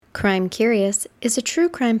Crime Curious is a true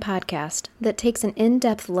crime podcast that takes an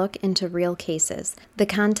in-depth look into real cases. The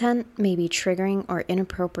content may be triggering or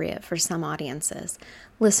inappropriate for some audiences.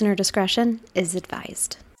 Listener discretion is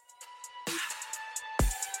advised.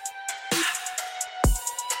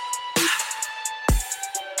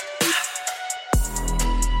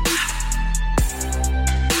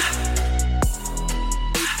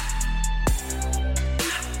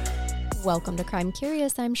 Welcome to Crime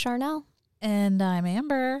Curious. I'm Charnel. And I'm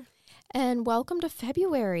Amber. And welcome to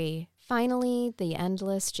February. Finally, the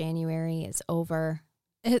endless January is over.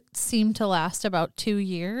 It seemed to last about 2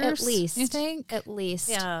 years. At least. You think? At least.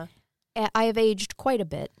 Yeah. I have aged quite a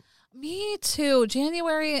bit. Me too.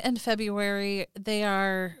 January and February, they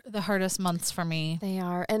are the hardest months for me. They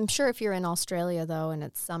are. I'm sure if you're in Australia, though, and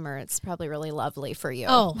it's summer, it's probably really lovely for you.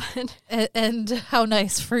 Oh, and how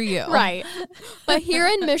nice for you. Right. But here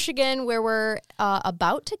in Michigan, where we're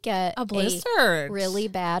about to get a blizzard, really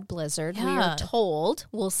bad blizzard, we are told,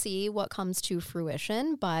 we'll see what comes to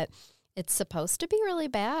fruition, but it's supposed to be really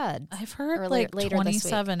bad. I've heard later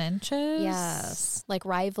 27 inches. Yes. Like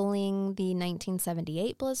rivaling the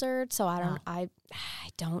 1978 blizzard. So I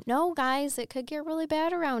don't know, guys. It could get really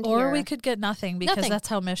bad around here. Or we could get nothing because that's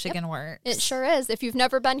how Michigan works. It sure is. If you've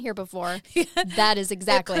never been here before, that is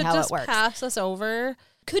exactly how it works. Pass us over.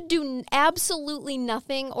 Could do absolutely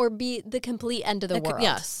nothing or be the complete end of the world.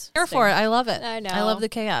 Yes. Here for it. I love it. I know. I love the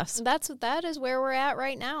chaos. That is where we're at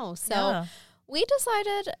right now. So we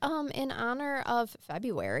decided in honor of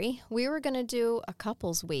February, we were going to do a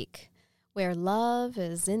couples week where love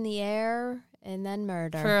is in the air and then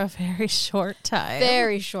murder. For a very short time.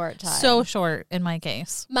 Very short time. So short in my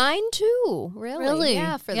case. Mine too, really.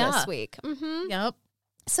 Yeah, for this week. Mm-hmm. Yep.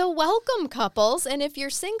 So welcome, couples. And if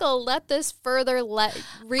you're single, let this further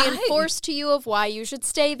reinforce to you of why you should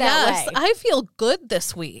stay that way. Yes, I feel good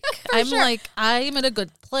this week. I'm in a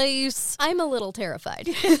good place. I'm a little terrified.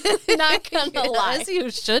 Not gonna lie. As you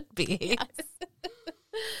should be. Yes.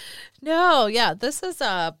 No, yeah, this is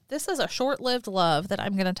a short-lived love that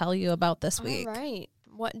I'm going to tell you about this week. All right.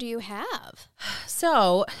 What do you have?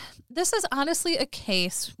 So, this is honestly a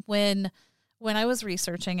case when I was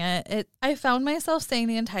researching it, I found myself saying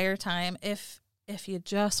the entire time, if you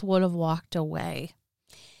just would have walked away.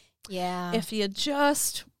 Yeah. If you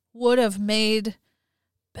just would have made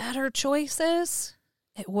better choices,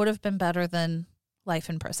 it would have been better than life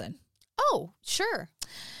in prison. Oh, sure.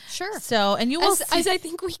 Sure. So, and you will as I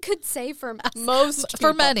think we could say for most people.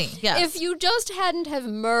 For many, yes. If you just hadn't have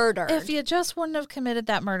murdered. If you just wouldn't have committed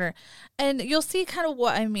that murder. And you'll see kind of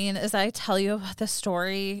what I mean as I tell you about the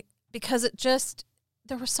story. Because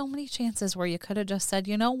there were so many chances where you could have just said,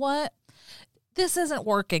 you know what, this isn't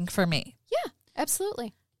working for me. Yeah,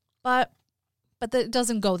 absolutely. But it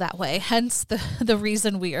doesn't go that way. Hence the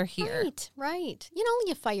reason we are here. Right. You know,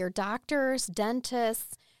 you fire doctors,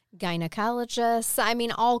 dentists, gynecologists. I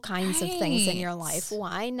mean, all kinds of things in your life.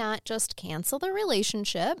 Why not just cancel the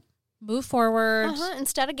relationship? Move forward.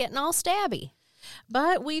 Instead of getting all stabby.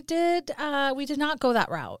 But we did not go that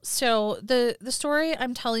route. So the story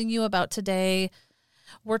I'm telling you about today,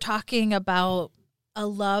 we're talking about a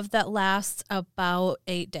love that lasts about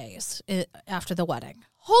 8 days after the wedding.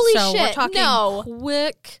 Holy shit! We're talking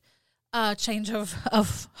quick change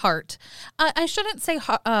of heart. I shouldn't say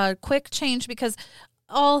quick change because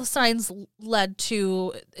all signs led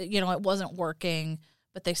to it wasn't working,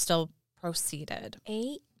 but they still proceeded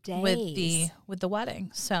 8 days with the wedding.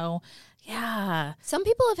 So. Yeah. Some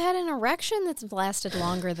people have had an erection that's lasted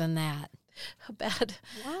longer than that. A bad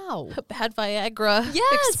Viagra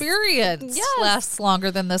experience lasts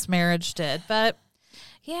longer than this marriage did. But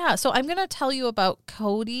yeah, so I'm going to tell you about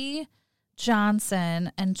Cody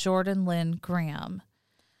Johnson and Jordan Lynn Graham.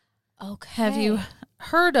 Okay. Have you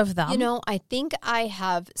heard of them? You know, I think I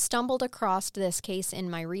have stumbled across this case in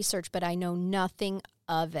my research, but I know nothing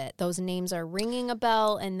of it. Those names are ringing a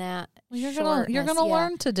bell, and that you're gonna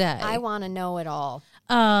learn today. I want to know it all.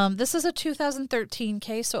 This is a 2013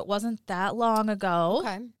 case, so it wasn't that long ago.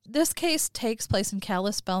 Okay. This case takes place in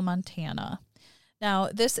Kalispell, Montana. Now,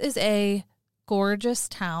 this is a gorgeous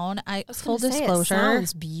town. Full disclosure, it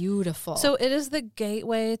sounds beautiful. So it is the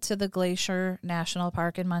gateway to the Glacier National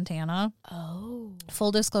Park in Montana. Oh.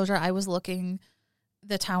 Full disclosure, I was looking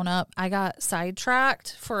the town up. I got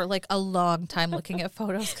sidetracked for like a long time looking at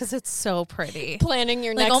photos because it's so pretty. Planning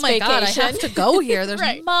your next oh my vacation. God, I have to go here. There's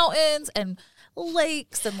right. mountains and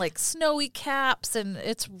lakes and like snowy caps, and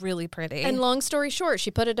it's really pretty. And long story short, she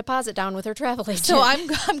put a deposit down with her travel agent. So I'm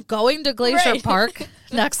going to Glacier Park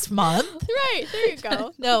next month. Right, there you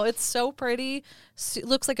go. No, it's so pretty. It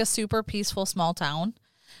looks like a super peaceful small town.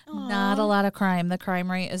 Not a lot of crime. The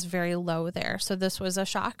crime rate is very low there. So this was a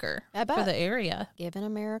shocker for the area. Giving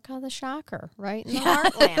America the shocker right in the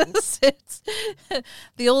heartland. It's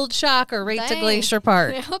the old shocker right to Glacier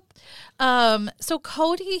Park. Yep. So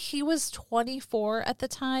Cody, he was 24 at the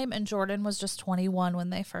time, and Jordan was just 21 when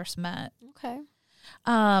they first met. Okay.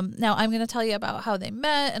 Now I'm going to tell you about how they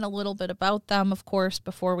met and a little bit about them, of course,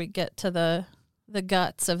 before we get to the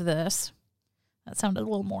guts of this. That sounded a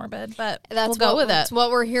little morbid, but we'll go with it. That's what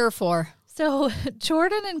we're here for. So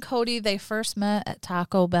Jordan and Cody, they first met at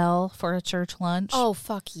Taco Bell for a church lunch. Oh,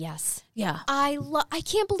 fuck yes. Yeah. I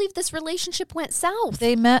can't believe this relationship went south.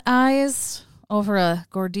 They met eyes over a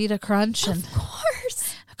gordita crunch and of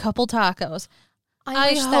course. a couple tacos.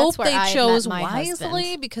 I hope they chose wisely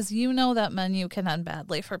wisely because you know that menu can end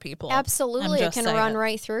badly for people. Absolutely. It can run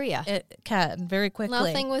right through you. It can very quickly.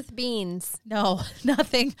 Nothing with beans. No,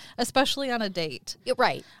 nothing, especially on a date.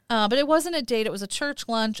 Right. But it wasn't a date. It was a church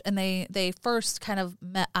lunch, and they first kind of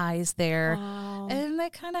met eyes there. Wow. And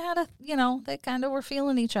they kind of had they kind of were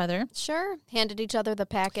feeling each other. Sure. Handed each other the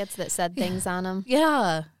packets that said things on them.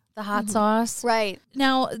 Yeah. The hot sauce. Right.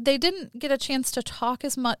 Now, they didn't get a chance to talk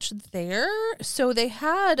as much there, so they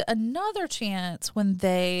had another chance when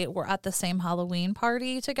they were at the same Halloween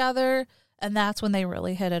party together, and that's when they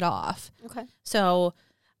really hit it off. Okay. So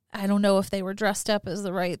I don't know if they were dressed up as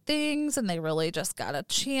the right things, and they really just got a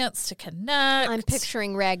chance to connect. I'm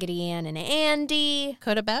picturing Raggedy Ann and Andy.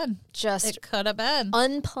 Could have been. Just It could have been.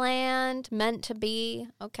 unplanned, meant to be.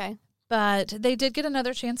 Okay. But they did get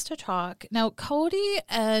another chance to talk. Now, Cody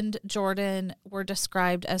and Jordan were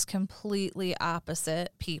described as completely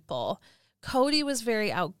opposite people. Cody was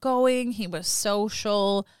very outgoing. He was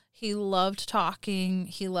social. He loved talking.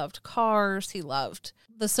 He loved cars. He loved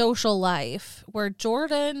the social life, where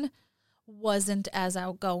Jordan wasn't as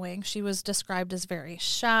outgoing. She was described as very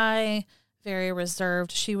shy, very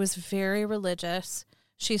reserved. She was very religious.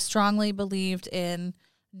 She strongly believed in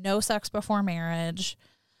no sex before marriage.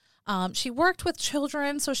 She worked with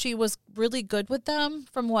children, so she was really good with them,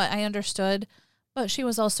 from what I understood, but she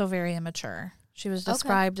was also very immature. She was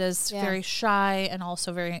described as very shy and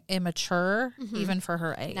also very immature, even for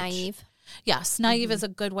her age. Naive. Yes, naive is a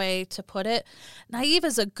good way to put it. Naive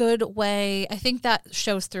is a good way. I think that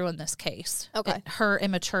shows through in this case. Okay. Her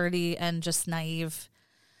immaturity and just naive.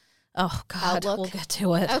 Oh, God, Outlook. we'll get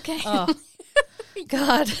to it. Okay. Oh,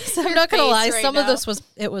 God. So I'm Your not going to face lie. right Some of now.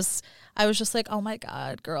 this I was just like, oh my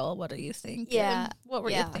God, girl, what are you thinking? Yeah. What were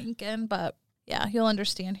you thinking? But yeah, you'll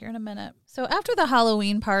understand here in a minute. So after the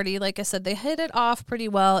Halloween party, like I said, they hit it off pretty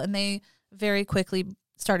well, and they very quickly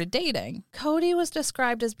started dating. Cody was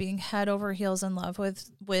described as being head over heels in love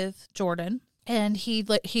with Jordan. And he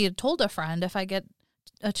had told a friend, if I get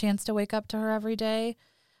a chance to wake up to her every day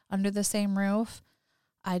under the same roof,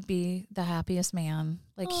 I'd be the happiest man.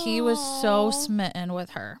 Like, he was so smitten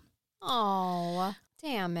with her. Oh,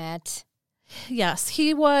 damn it. Yes,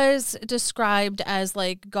 he was described as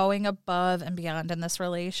like going above and beyond in this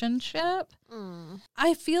relationship.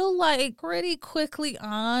 I feel like pretty quickly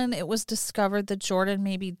on, it was discovered that Jordan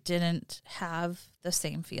maybe didn't have the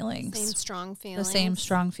same feelings. Same strong feelings. The same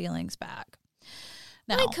strong feelings back.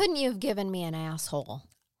 Now, Why couldn't you have given me an asshole?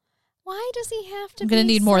 Why does he have to I'm going to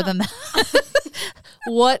need more than that.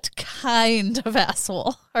 What kind of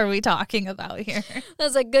asshole are we talking about here?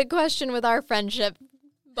 That's a good question with our friendship,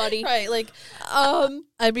 buddy. Right, like,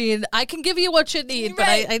 I mean, I can give you what you need, but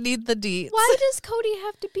I need the deets. Why does Cody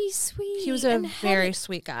have to be sweet? He was a and very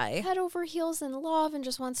sweet guy. head over heels in love and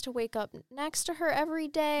just wants to wake up next to her every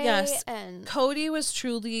day. Yes. And Cody was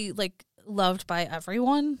truly, like, loved by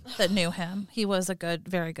everyone that knew him. He was a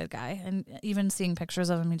very good guy. And even seeing pictures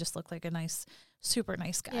of him, he just looked like a super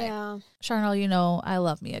nice guy. yeah. Charnel, you know, I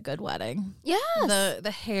love me a good wedding. Yes.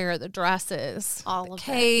 The hair, the dresses, All the of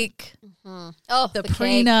cake, Oh, the cake.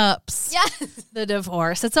 prenups, Yes. the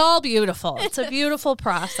divorce. It's all beautiful. It's a beautiful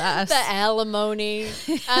process. The alimony,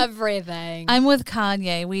 everything. I'm with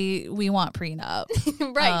Kanye. We want prenup.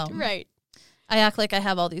 Right. I act like I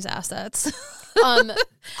have all these assets.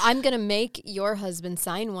 I'm going to make your husband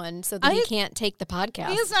sign one so that he can't take the podcast.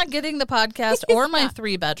 He is not getting the podcast or my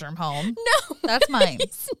 3-bedroom home. No. That's mine.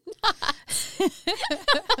 He's not.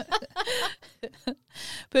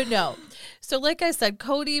 But no. So like I said,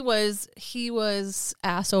 Cody was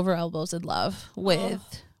ass over elbows in love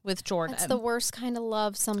with Jordan. That's the worst kind of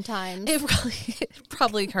love sometimes. It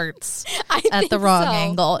probably hurts I at the think wrong so.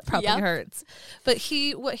 angle. It probably Yep. hurts. But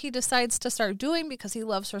what he decides to start doing, because he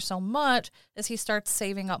loves her so much, is he starts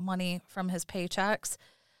saving up money from his paychecks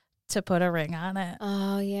to put a ring on it.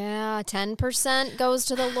 Oh, yeah. 10% goes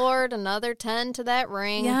to the Lord, another 10 to that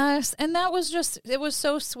ring. Yes. And that was it was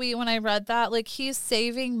so sweet when I read that. Like, he's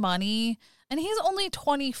saving money. And he's only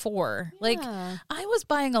 24. Yeah. Like, I was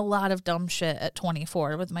buying a lot of dumb shit at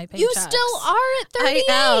 24 with my paychecks. You still are at 38.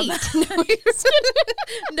 I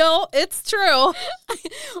am. No, it's true.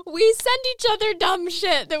 We send each other dumb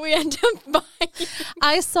shit that we end up buying.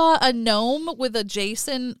 I saw a gnome with a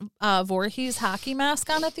Jason Voorhees hockey mask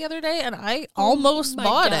on it the other day, and I almost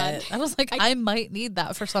bought it. I was like, I might need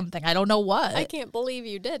that for something. I don't know what. I can't believe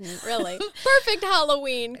you didn't, really. Perfect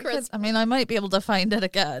Halloween, Chris. I mean, I might be able to find it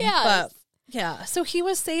again. Yes. But yeah, so he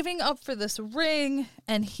was saving up for this ring,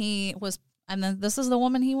 and then this is the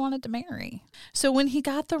woman he wanted to marry. So when he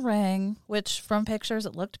got the ring, which from pictures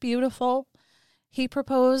it looked beautiful, he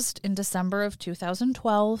proposed in December of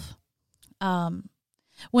 2012.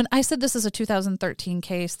 When I said this is a 2013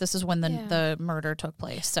 case, this is when the murder took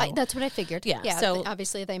place. So that's what I figured. Yeah. So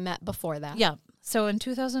obviously they met before that. Yeah. So in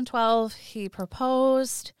 2012, he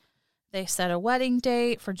proposed. They set a wedding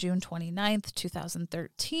date for June 29th,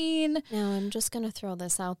 2013. Now, I'm just going to throw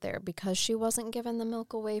this out there. Because she wasn't giving the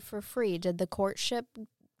milk away for free, did the courtship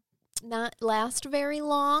not last very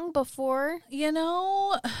long before? You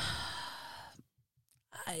know,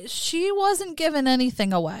 she wasn't giving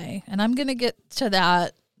anything away. And I'm going to get to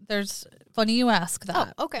that. Funny you ask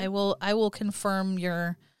that. Oh, okay. I will confirm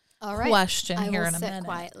your question here in a minute. I will sit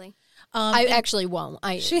quietly. I actually won't.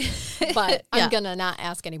 But I'm going to not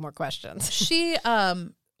ask any more questions. She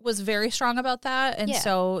was very strong about that, and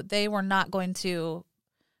so they were not going to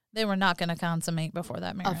consummate before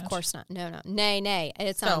that marriage. Of course not. No. Nay.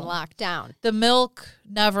 It's on lockdown. The milk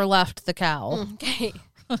never left the cow. Okay.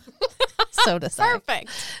 So to say. Perfect.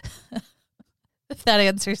 If that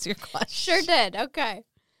answers your question. Sure did. Okay.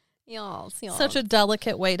 Y'all. Such a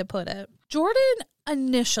delicate way to put it. Jordan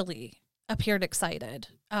initially appeared excited.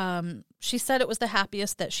 She said it was the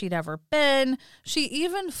happiest that she'd ever been. She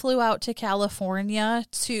even flew out to California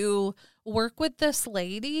to work with this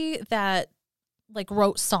lady that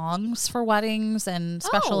wrote songs for weddings and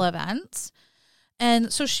special events.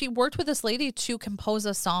 And so she worked with this lady to compose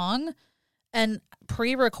a song and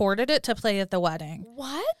pre-recorded it to play at the wedding.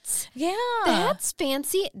 What? Yeah. That's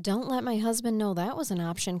fancy. Don't let my husband know that was an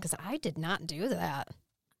option, because I did not do that.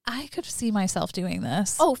 I could see myself doing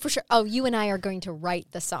this. Oh, for sure. Oh, you and I are going to write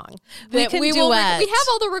the song. We can duet. We have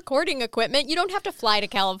all the recording equipment. You don't have to fly to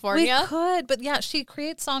California. We could, but yeah, she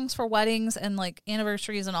creates songs for weddings and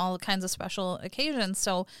anniversaries and all kinds of special occasions.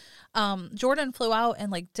 So Jordan flew out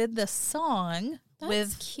and did this song.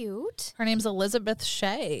 That's cute. Her name's Elizabeth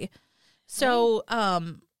Shea. So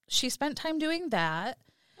she spent time doing that.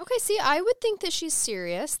 Okay, see, I would think that she's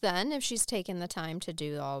serious then if she's taken the time to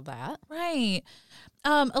do all that. Right.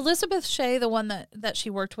 Elizabeth Shea, the one that she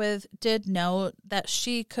worked with, did note that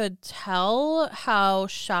she could tell how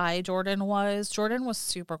shy Jordan was. Jordan was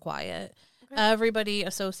super quiet. Okay. Everybody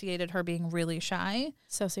associated her being really shy.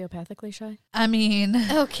 Sociopathically shy? I mean,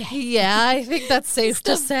 okay. Yeah, I think that's safe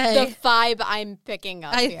to say. The vibe I'm picking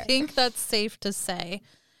up here. I think that's safe to say.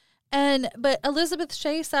 But Elizabeth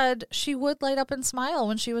Shea said she would light up and smile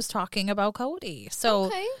when she was talking about Cody. So,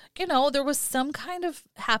 there was some kind of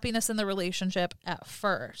happiness in the relationship at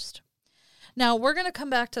first. Now, we're going to come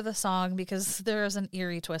back to the song because there is an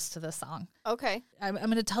eerie twist to the song. Okay. I'm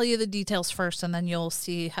going to tell you the details first, and then you'll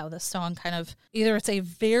see how this song kind of, either it's a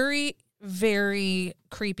very, very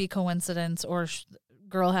creepy coincidence or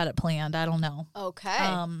girl had it planned. I don't know.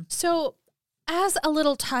 Okay. So as a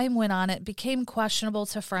little time went on, it became questionable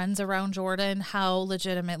to friends around Jordan how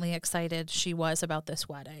legitimately excited she was about this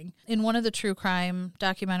wedding. In one of the true crime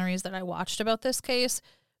documentaries that I watched about this case,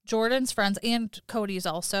 Jordan's friends, and Cody's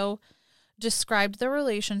also, described the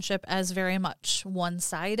relationship as very much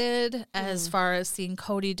one-sided as far as seeing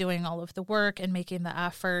Cody doing all of the work and making the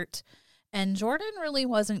effort. And Jordan really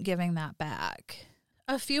wasn't giving that back.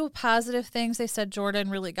 A few positive things, they said Jordan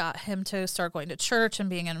really got him to start going to church and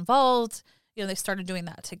being involved. They started doing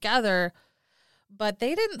that together, but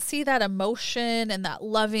they didn't see that emotion and that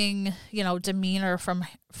loving, demeanor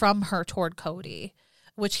from her toward Cody,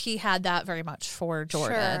 which he had that very much for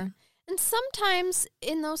Jordan. Sure. And sometimes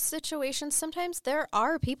in those situations, there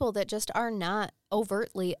are people that just are not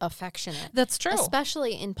overtly affectionate. That's true.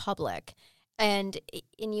 Especially in public. And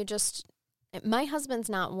you just... My husband's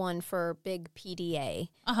not one for big PDA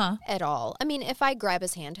at all. I mean, if I grab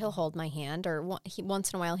his hand, he'll hold my hand, or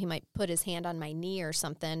once in a while he might put his hand on my knee or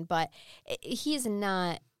something, but he's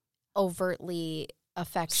not overtly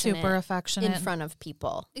affectionate. Super affectionate. In front of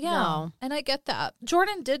people. Yeah, no. And I get that.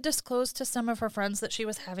 Jordan did disclose to some of her friends that she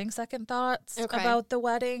was having second thoughts about the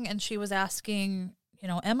wedding, and she was asking,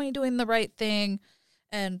 am I doing the right thing?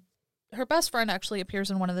 And her best friend actually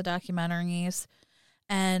appears in one of the documentaries.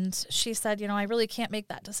 And she said, I really can't make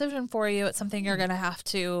that decision for you. It's something you're going to have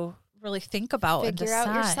to really think about and decide.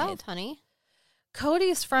 Figure out yourself, honey.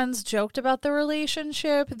 Cody's friends joked about the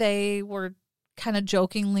relationship. They were kind of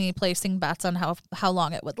jokingly placing bets on how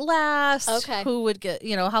long it would last. Okay. Who would get,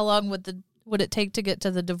 how long would it take to get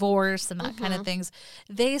to the divorce and that kind of things.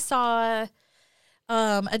 They saw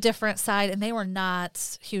a different side, and they were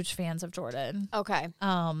not huge fans of Jordan. Okay.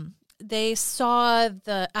 They saw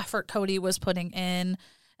the effort Cody was putting in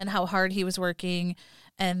and how hard he was working,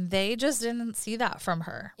 and they just didn't see that from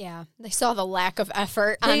her. Yeah. They saw the lack of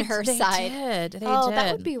effort on her side. They did.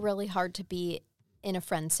 That would be really hard to be in a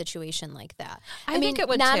friend situation like that. I mean, think it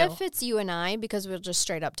would not too. if it's you and I, because we'll just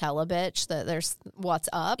straight up tell a bitch that there's what's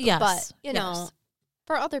up. Yes. But,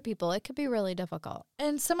 for other people, it could be really difficult.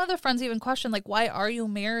 And some other friends even questioned, like, why are you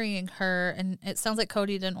marrying her? And it sounds like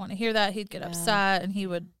Cody didn't want to hear that. He'd get upset, and he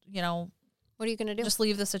would, what are you going to do? Just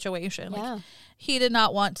leave the situation. Yeah. Like, he did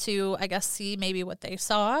not want to, I guess, see maybe what they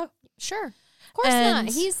saw. Sure. Of course not.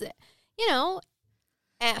 He's,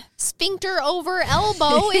 sphincter over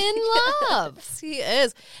elbow in love. He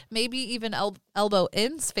is. Maybe even elbow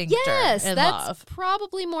in sphincter yes, in that's love.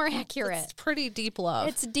 probably more accurate. It's pretty deep love.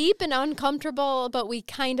 It's deep and uncomfortable, but we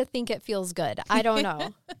kind of think it feels good. I don't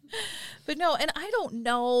know. But no, and I don't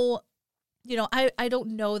know, I don't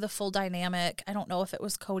know the full dynamic. I don't know if it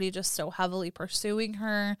was Cody just so heavily pursuing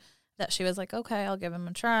her that she was like, okay, I'll give him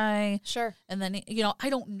a try. Sure. And then,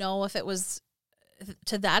 I don't know if it was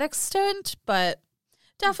to that extent, but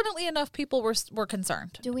definitely enough people were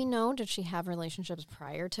concerned. Do we know, did she have relationships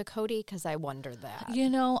prior to Cody? Because I wonder that.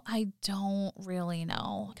 I don't really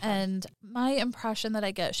know. Okay. And my impression that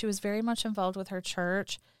I get, she was very much involved with her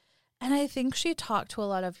church. And I think she talked to a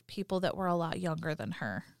lot of people that were a lot younger than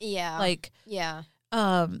her. Yeah. Yeah.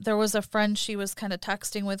 There was a friend she was kind of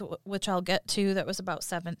texting with, which I'll get to, that was about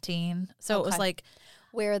 17. So It was like...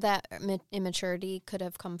 Where that immaturity could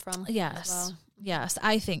have come from? Yes. Well. Yes,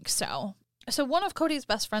 I think so. So one of Cody's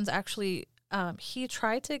best friends actually, he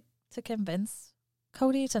tried to convince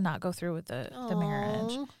Cody to not go through with the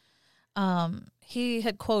marriage. He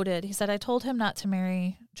had quoted, he said, I told him not to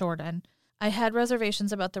marry Jordan. I had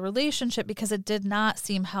reservations about the relationship because it did not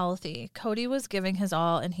seem healthy. Cody was giving his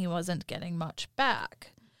all and he wasn't getting much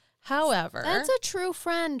back. However, that's a true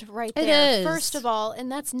friend right there. It is. First of all,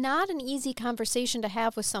 and that's not an easy conversation to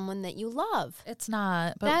have with someone that you love. It's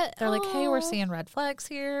not. But they're like, hey, we're seeing red flags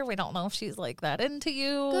here. We don't know if she's like that into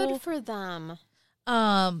you. Good for them.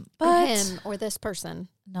 But or him or this person.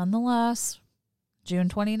 Nonetheless, June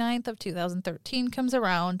 29th of 2013 comes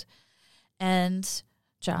around, and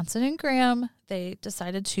Johnson and Graham, they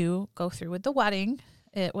decided to go through with the wedding.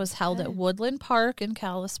 It was held at Woodland Park in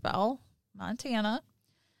Kalispell, Montana.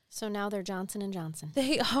 So now they're Johnson and Johnson.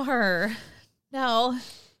 They are. Now,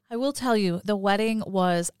 I will tell you, the wedding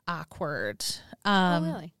was awkward.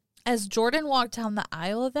 Really? As Jordan walked down the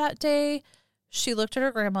aisle of that day, she looked at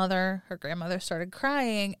her grandmother. Her grandmother started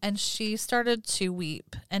crying, and she started to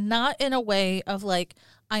weep. And not in a way of like,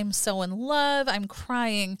 I'm so in love, I'm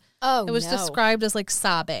crying. Oh, it was described as like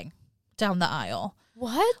sobbing down the aisle.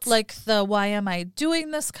 What? Like the why am I doing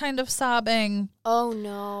this kind of sobbing. Oh,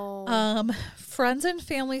 no. Friends and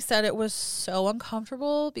family said it was so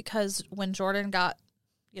uncomfortable because when Jordan got,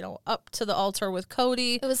 up to the altar with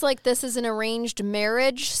Cody. It was like this is an arranged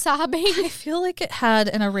marriage sobbing. I feel like it had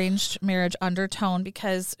an arranged marriage undertone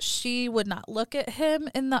because she would not look at him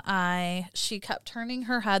in the eye. She kept turning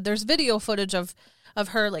her head. There's video footage of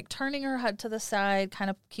her like turning her head to the side, kind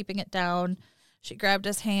of keeping it down. She grabbed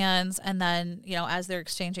his hands, and then, as they're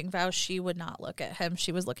exchanging vows, she would not look at him.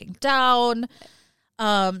 She was looking down.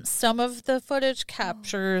 Some of the footage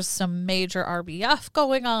captures some major RBF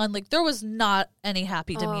going on. Like, there was not any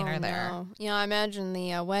happy demeanor there. No. Yeah, I imagine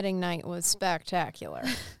the wedding night was spectacular.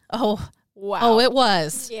 Oh, wow. Oh, it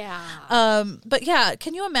was. Yeah. But yeah,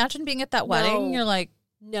 can you imagine being at that wedding? No. You're like,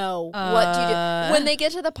 no. What do you do? When they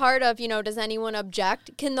get to the part of, does anyone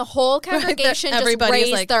object? Can the whole congregation just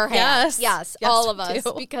raise like, their hands? Yes, all of us.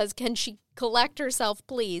 Because can she collect herself,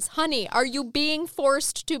 please? Honey, are you being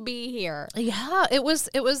forced to be here? Yeah,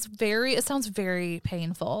 it sounds very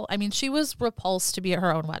painful. I mean, she was repulsed to be at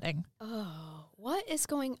her own wedding. Oh, what is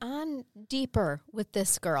going on deeper with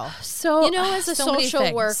this girl? So, as a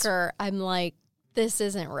social worker, I'm like, this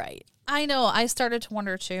isn't right. I know. I started to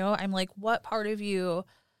wonder, too. I'm like, what part of you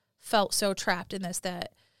felt so trapped in this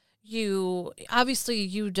that you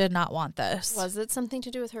did not want this? Was it something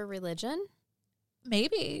to do with her religion?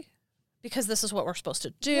 Maybe. Because this is what we're supposed to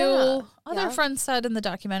do. Yeah. Other friends said in the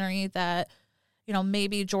documentary that,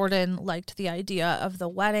 maybe Jordan liked the idea of the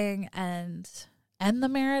wedding and the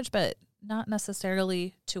marriage, but not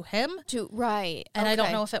necessarily to him. Right. And I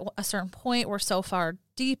don't know if at a certain point we're so far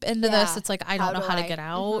deep into this, it's like I don't know how to get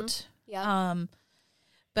out. Mm-hmm. Yeah.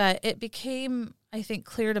 But it became, I think,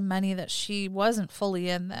 clear to many that she wasn't fully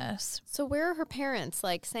in this. So where are her parents,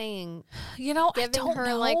 like, saying, giving I don't her,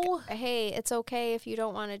 know. like, hey, it's okay if you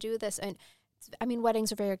don't want to do this? And I mean,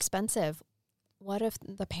 weddings are very expensive. What if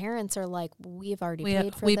the parents are like, we've already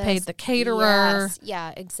paid for this? We paid the caterer. Yes.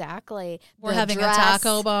 Yeah, exactly. We're having a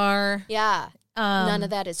taco bar. Yeah. None of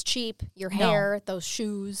that is cheap. Your hair, those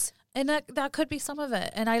shoes. And that could be some of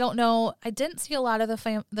it. And I don't know. I didn't see a lot of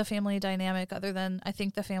the family dynamic other than I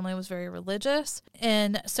think the family was very religious.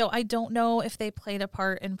 And so I don't know if they played a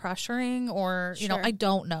part in pressuring or, I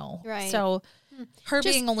don't know. Right. So her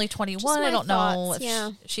being only 21, I don't know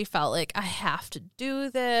if she felt like I have to do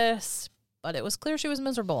this. But it was clear she was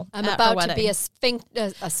miserable. I'm about to be a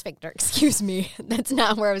sphincter. Excuse me. That's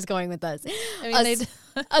not where I was going with this. I mean,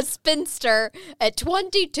 a spinster at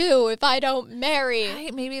 22 if I don't marry.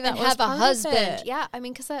 Right, maybe that and was have a husband. It. Yeah, I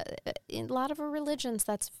mean, because in a lot of our religions,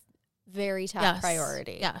 that's very top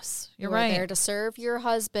priority. Yes, you're right. You're there to serve your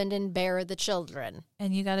husband and bear the children.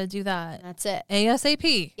 And you got to do that. That's it.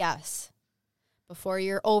 ASAP. Yes. Before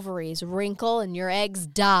your ovaries wrinkle and your eggs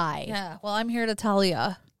die. Yeah, well, I'm here to tell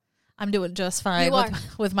you. I'm doing just fine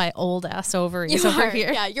with my old ass ovaries over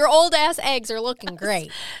here. Yeah, your old ass eggs are looking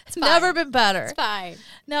great. It's never been better. It's fine.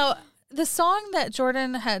 Now, the song that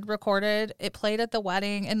Jordan had recorded, it played at the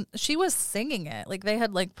wedding, and she was singing it. Like, they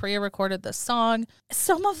had, pre-recorded the song.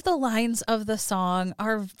 Some of the lines of the song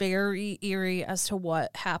are very eerie as to what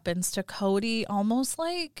happens to Cody, almost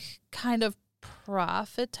kind of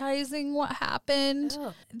prophetizing what happened.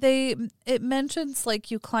 Oh. It mentions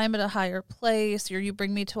you climb at a higher place or you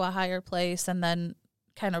bring me to a higher place, and then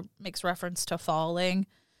kind of makes reference to falling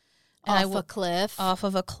off of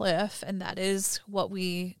a cliff, and that is what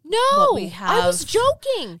we have. I was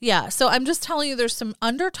joking. Yeah, so I'm just telling you there's some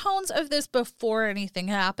undertones of this before anything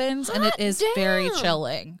happens, and it is very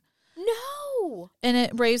chilling. No. And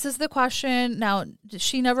it raises the question. Now,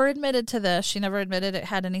 she never admitted to this. She never admitted it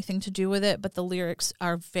had anything to do with it, but the lyrics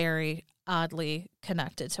are very oddly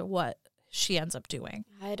connected to what she ends up doing.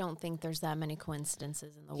 I don't think there's that many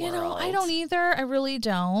coincidences in the world. I don't either. I really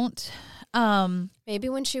don't. Maybe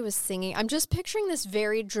when she was singing, I'm just picturing this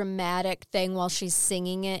very dramatic thing while she's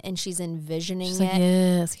singing it and she's envisioning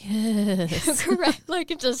it. Yes. Correct.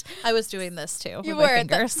 I was doing this too with my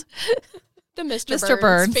fingers. The Mr.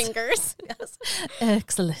 Burns fingers. Yes.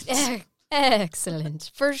 Excellent.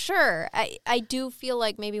 Excellent. For sure. I do feel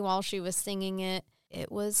like maybe while she was singing it, there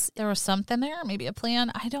was something there, maybe a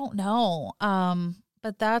plan. I don't know.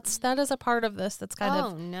 But that is a part of this that's kind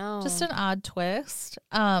of just an odd twist.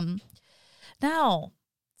 Now,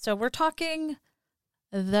 so we're talking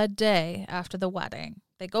the day after the wedding.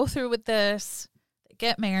 They go through with this, they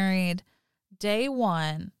get married. Day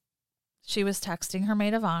one, she was texting her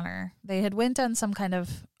maid of honor. They had went on some kind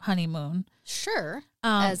of honeymoon. Sure,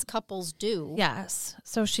 as couples do. Yes.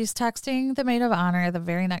 So she's texting the maid of honor the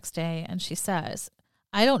very next day, and she says,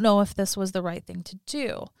 I don't know if this was the right thing to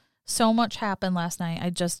do. So much happened last night,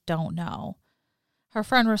 I just don't know. Her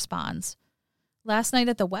friend responds, last night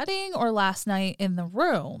at the wedding or last night in the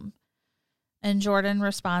room? And Jordan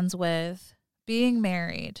responds with, being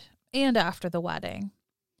married and after the wedding.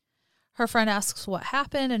 Her friend asks what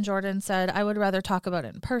happened, and Jordan said, I would rather talk about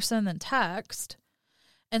it in person than text.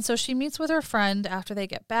 And so she meets with her friend after they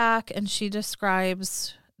get back, and she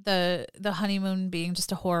describes the honeymoon being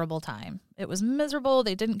just a horrible time. It was miserable.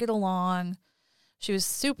 They didn't get along. She was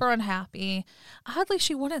super unhappy. Oddly,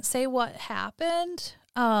 she wouldn't say what happened,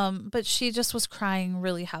 but she just was crying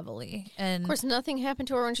really heavily. And of course, nothing happened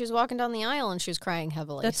to her when she was walking down the aisle and she was crying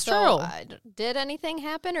heavily. That's true. Did anything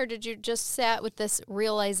happen, or did you just sat with this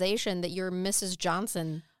realization that you're Mrs.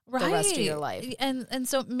 Johnson the rest of your life? And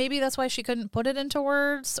so maybe that's why she couldn't put it into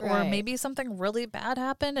words, or maybe something really bad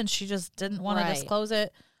happened and she just didn't want to disclose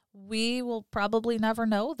it. We will probably never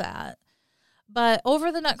know that. But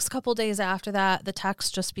over the next couple days after that, the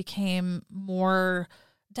text just became more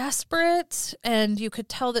desperate, and you could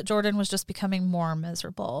tell that Jordan was just becoming more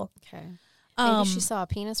miserable. Okay. Maybe she saw a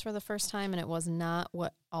penis for the first time and it was not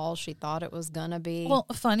what all she thought it was going to be. Well,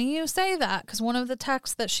 funny you say that, because one of the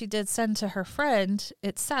texts that she did send to her friend,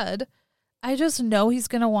 it said, I just know he's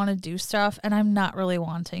going to want to do stuff and I'm not really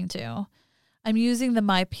wanting to. I'm using the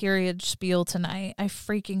my period spiel tonight. I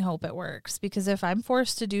freaking hope it works, because if I'm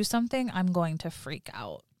forced to do something, I'm going to freak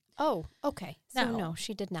out. Oh, okay. So no,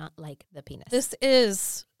 she did not like the penis. This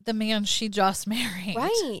is the man she just married.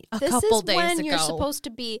 Right. A this couple is days when ago. you're supposed to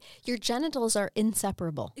be, your genitals are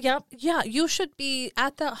inseparable. Yep. Yeah. You should be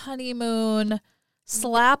at that honeymoon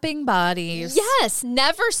slapping bodies. Yes.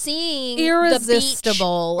 Never seeing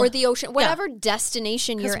Irresistible. the beach or the ocean, whatever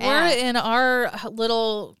destination you're we're at. in our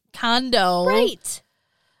little condo. Right.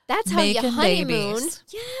 That's how you making honeymoon. babies.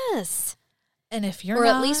 Yes. And if you're or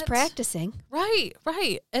not, at least practicing. Right.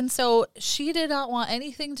 And so she did not want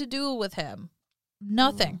anything to do with him.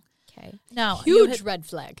 Nothing. Okay. Now, Huge red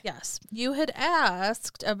flag. Yes. You had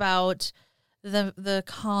asked about the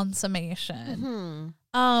consummation.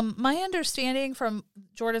 My understanding from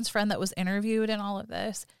Jordan's friend that was interviewed in all of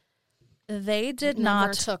this, they did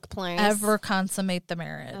not took place. ever consummate the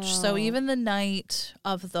marriage. So even the night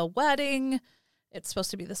of the wedding, it's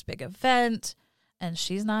supposed to be this big event, and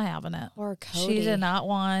she's not having it. Or Cody. She did not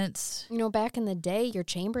want. You know, back in the day, your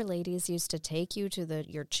chamber ladies used to take you to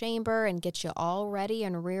your chamber and get you all ready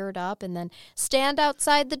and reared up, and then stand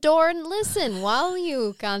outside the door and listen while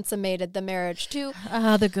you consummated the marriage to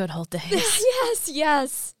The good old days.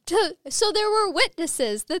 yes. So there were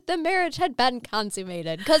witnesses that the marriage had been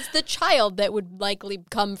consummated, because the child that would likely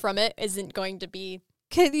come from it isn't going to be.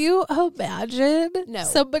 Can you imagine? No.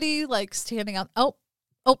 Somebody like standing out. Oh,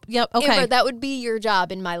 yep. Okay. Amber, that would be your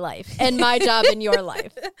job in my life and my job in your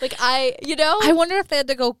life. Like I wonder if they had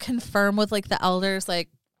to go confirm with like the elders, like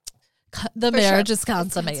the marriage is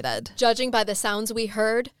consummated. Judging by the sounds we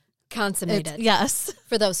heard, consummated. Yes.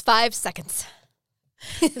 For those 5 seconds.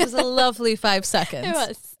 It was a lovely 5 seconds. It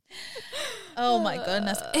was. Oh my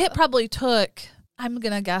goodness. It probably took, I'm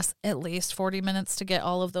going to guess, at least 40 minutes to get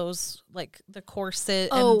all of those, like the corset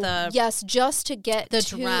and the... yes, just to get the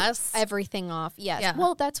dress. Everything off. Yes. Yeah.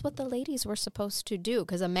 Well, that's what the ladies were supposed to do,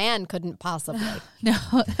 because a man couldn't possibly. No,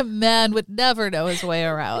 a man would never know his way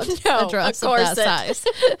around a dress of that size.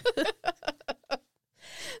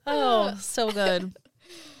 Oh, so good.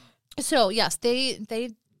 So, yes,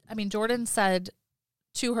 Jordan said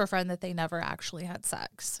to her friend that they never actually had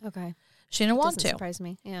sex. Okay. She didn't want to. Surprise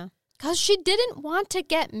me. Yeah. Because she didn't want to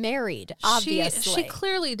get married, obviously. She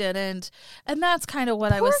clearly didn't. And that's kind of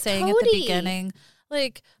what I was saying Cody. at the beginning.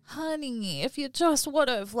 Like, honey, if you just would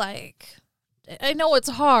have, like, I know it's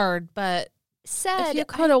hard, but if you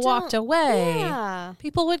could have walked away,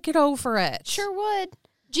 people would get over it. Sure would.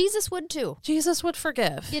 Jesus would too. Jesus would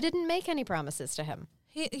forgive. You didn't make any promises to him.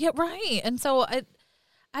 Yeah, right. And so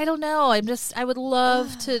I don't know. I would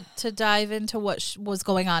love to dive into what was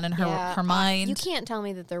going on in her mind. You can't tell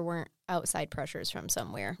me that there weren't outside pressures from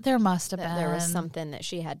somewhere. There must have been. There was something that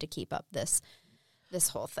she had to keep up this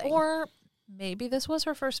whole thing. Or maybe this was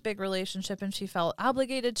her first big relationship and she felt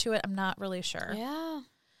obligated to it. I'm not really sure. Yeah.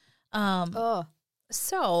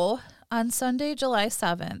 So on Sunday, July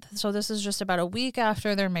 7th, so this is just about a week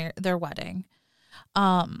after their wedding,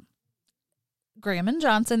 Graham and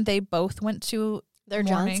Johnson, they both went to They're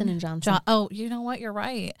Johnson and Johnson. You know what? You're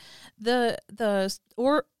right. The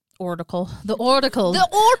article the article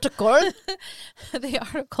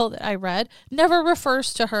that I read never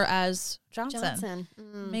refers to her as Johnson.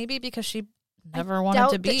 Maybe because she never wanted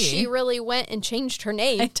to be. That she really went and changed her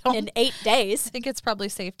name in 8 days. I think it's probably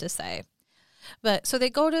safe to say. But so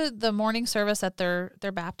they go to the morning service at their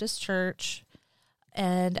Baptist church,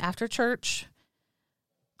 and after church,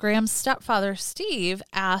 Graham's stepfather, Steve,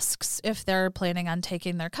 asks if they're planning on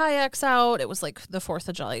taking their kayaks out. It was like the 4th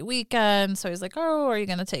of July weekend. So he's like, oh, are you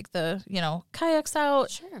going to take the, kayaks out?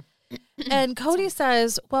 Sure. And Cody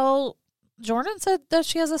says, well, Jordan said that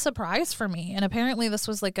she has a surprise for me. And apparently this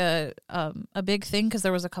was like a big thing because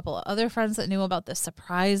there was a couple of other friends that knew about this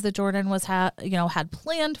surprise that Jordan had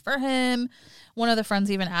planned for him. One of the friends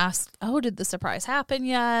even asked, oh, did the surprise happen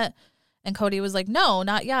yet? And Cody was like, no,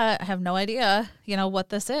 not yet. I have no idea, what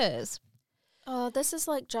this is. Oh, this is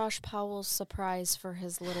like Josh Powell's surprise for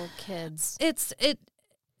his little kids.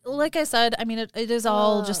 Like I said, I mean, it is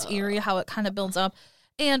all just eerie how it kind of builds up.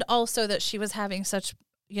 And also that she was having such,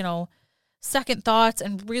 second thoughts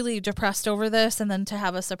and really depressed over this. And then to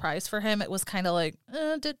have a surprise for him, it was kind of like,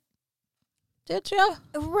 did you?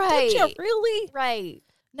 Right. Did you really? Right.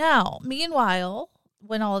 Now, meanwhile,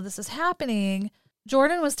 when all of this is happening,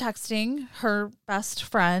 Jordan was texting her best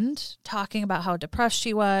friend, talking about how depressed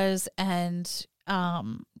she was and,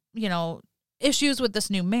 issues with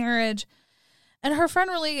this new marriage. And her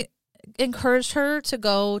friend really encouraged her to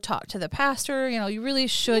go talk to the pastor. You really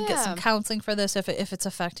should get some counseling for this if it's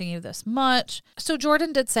affecting you this much. So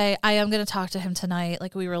Jordan did say, I am going to talk to him tonight.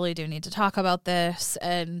 Like, we really do need to talk about this.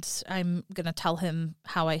 And I'm going to tell him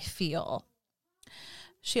how I feel.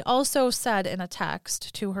 She also said in a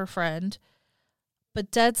text to her friend, but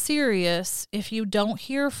dead serious, if you don't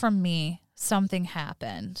hear from me, something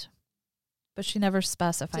happened, but she never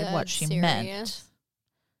specified what she meant.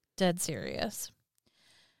 Dead serious.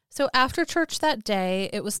 So after church that day,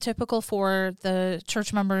 it was typical for the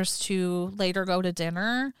church members to later go to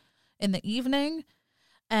dinner in the evening.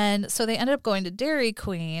 And so they ended up going to Dairy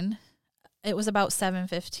Queen. It was about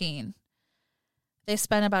 7:15. They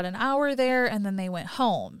spent about an hour there, and then they went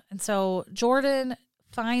home. And so Jordan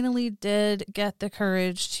finally did get the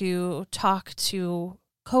courage to talk to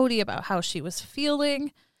Cody about how she was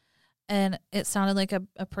feeling. And it sounded like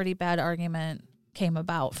a pretty bad argument came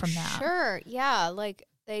about from that. Sure. Yeah. Like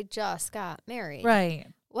they just got married. Right.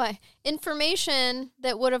 What information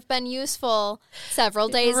that would have been useful several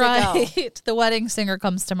days right. ago. The wedding singer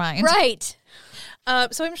comes to mind. Right.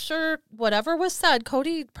 So I'm sure whatever was said,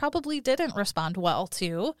 Cody probably didn't respond well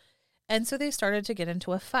to. And so they started to get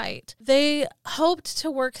into a fight. They hoped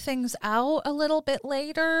to work things out a little bit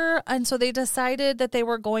later. And so they decided that they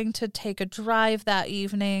were going to take a drive that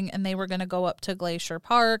evening and they were going to go up to Glacier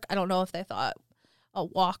Park. I don't know if they thought a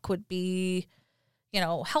walk would be,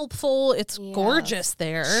 helpful. It's gorgeous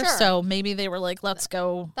there. Sure. So maybe they were like, let's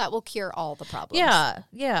go. That will cure all the problems.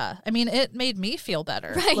 Yeah. I mean, it made me feel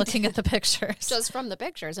better looking at the pictures. Just from the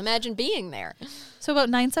pictures. Imagine being there. So about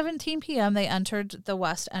 9:17 p.m., they entered the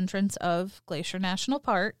west entrance of Glacier National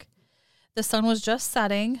Park. The sun was just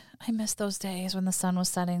setting. I miss those days when the sun was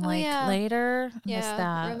setting later. I miss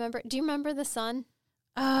that. Do you remember the sun?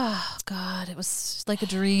 Oh, God. It was like a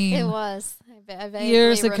dream. It was. I vaguely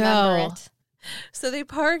years remember ago. it. So they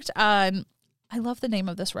parked on, I love the name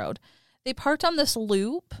of this road. They parked on this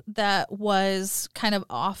loop that was kind of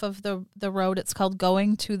off of the road. It's called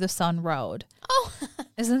Going to the Sun Road. Oh,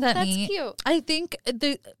 isn't that that's neat? Cute. I think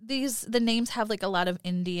the names have like a lot of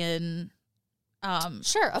Indian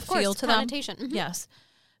sure, of course, feel to connotation. them. Mm-hmm. Yes.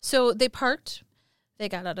 So they parked. They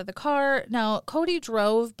got out of the car. Now, Cody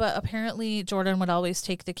drove, but apparently Jordan would always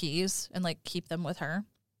take the keys and like keep them with her.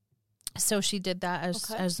 So she did that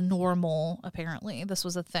as normal, apparently. This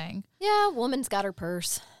was a thing. Yeah, woman's got her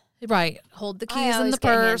purse. Right. Hold the keys in the I always get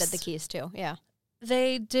purse. handed the keys, too. Yeah.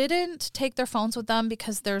 They didn't take their phones with them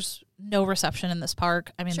because there's no reception in this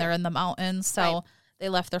park. I mean, they're in the mountains, so they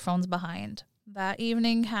left their phones behind. That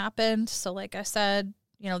evening happened. So like I said,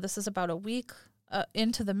 this is about a week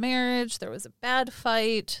into the marriage. There was a bad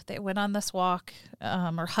fight. They went on this walk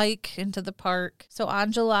or hike into the park. So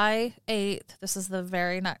on July 8th, this is the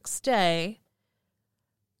very next day,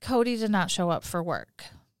 Cody did not show up for work.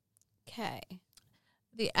 Okay.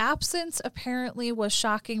 The absence apparently was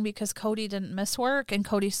shocking because Cody didn't miss work, and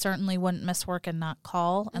Cody certainly wouldn't miss work and not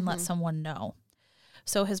call and let someone know.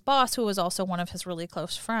 So his boss, who was also one of his really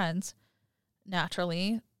close friends,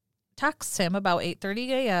 naturally texts him about 8:30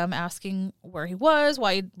 a.m. asking where he was,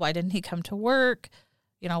 why didn't he come to work,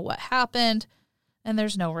 what happened, and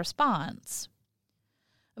there's no response.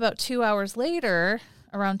 About 2 hours later,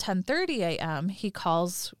 around 10:30 a.m., he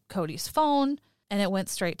calls Cody's phone, and it went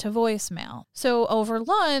straight to voicemail. So over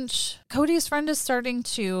lunch, Cody's friend is starting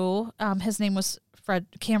to, his name was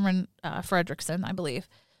Cameron Fredrickson, I believe.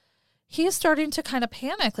 He is starting to kind of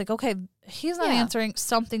panic, like, okay, he's not answering,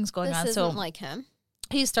 something's going on. This isn't like him.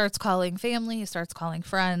 He starts calling family. He starts calling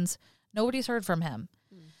friends. Nobody's heard from him.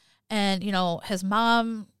 And, his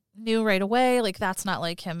mom knew right away, like, that's not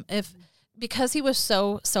like him. Because he was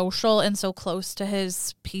so social and so close to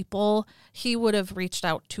his people, he would have reached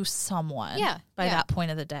out to someone by that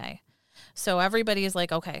point of the day. So everybody is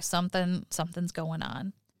like, okay, something's going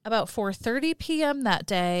on. About 4:30 p.m. that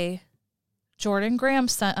day, Jordan Graham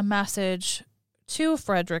sent a message to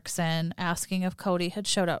Fredrickson asking if Cody had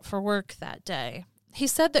showed up for work that day. He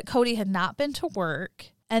said that Cody had not been to work,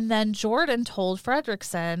 and then Jordan told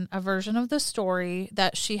Fredrickson a version of the story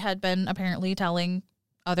that she had been apparently telling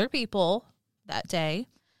other people that day,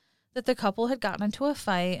 that the couple had gotten into a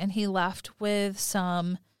fight, and he left with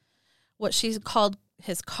some, what she called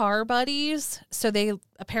his car buddies. So they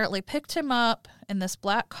apparently picked him up in this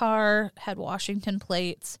black car, had Washington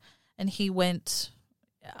plates, and he went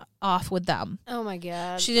off with them. Oh, my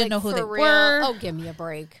God. She didn't know who they real? were. Oh, give me a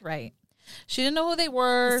break. Right. She didn't know who they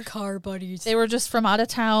were. His car buddies. They were just from out of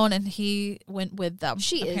town, and he went with them.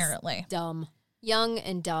 She apparently is dumb. Young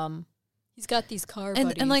and dumb. He's got these car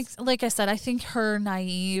buddies. And like I said, I think her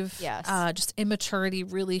naive, just immaturity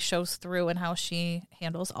really shows through in how she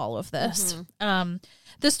handles all of this.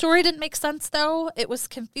 The story didn't make sense, though. It was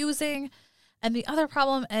confusing. And the other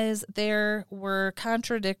problem is there were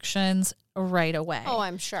contradictions right away. Oh,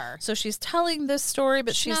 I'm sure. So she's telling this story,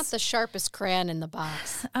 but she's not the sharpest crayon in the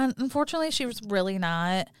box. Unfortunately, she was really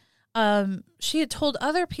not. She had told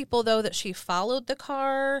other people, though, that she followed the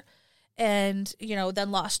car and,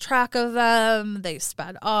 then lost track of them. They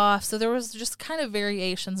sped off. So there was just kind of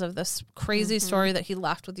variations of this crazy story that he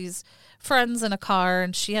left with these friends in a car,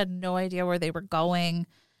 and she had no idea where they were going.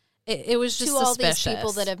 It was just to suspicious. all these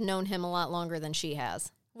people that have known him a lot longer than she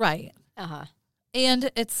has. Right. Uh-huh.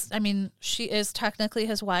 And she is technically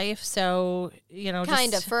his wife, so,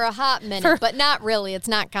 kind of, for a hot minute, but not really. It's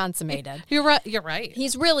not consummated. You're right.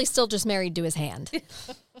 He's really still just married to his hand.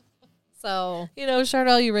 So,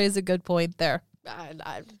 Chardell, you raise a good point there.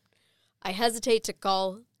 I hesitate to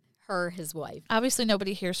call her his wife. Obviously,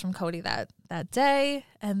 nobody hears from Cody that day.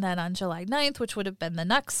 And then on July 9th, which would have been the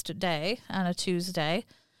next day, on a Tuesday,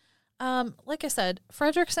 like I said,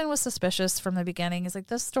 Fredrickson was suspicious from the beginning. He's like,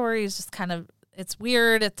 this story is just kind of, it's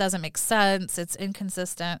weird. It doesn't make sense. It's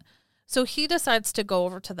inconsistent. So he decides to go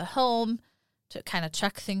over to the home to kind of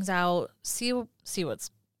check things out, see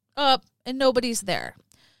what's up, and nobody's there.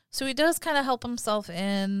 So he does kind of help himself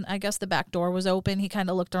in. I guess the back door was open. He kind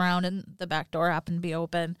of looked around, and the back door happened to be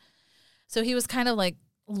open. So he was kind of like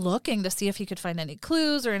looking to see if he could find any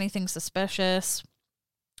clues or anything suspicious.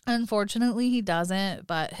 Unfortunately, he doesn't,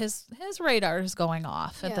 but his radar is going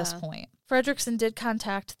off at this point. Fredrickson did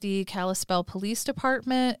contact the Kalispell Police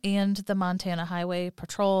Department and the Montana Highway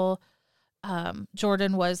Patrol. Cody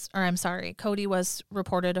was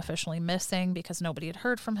reported officially missing because nobody had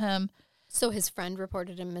heard from him. So his friend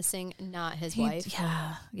reported him missing, not his wife?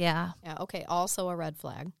 Yeah. Yeah, okay. Also a red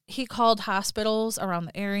flag. He called hospitals around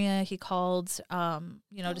the area. He called, to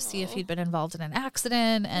see if he'd been involved in an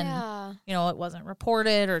accident and, it wasn't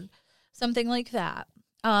reported or something like that.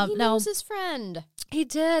 He knows his friend. He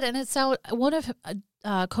did. And it's out. One of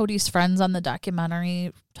Cody's friends on the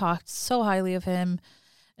documentary talked so highly of him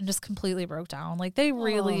and just completely broke down. Like he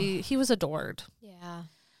was adored. Yeah.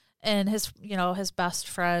 And his best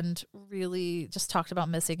friend really just talked about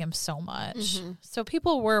missing him so much. Mm-hmm. So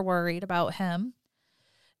people were worried about him.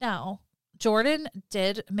 Now, Jordan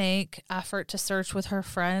did make effort to search with her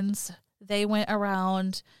friends. They went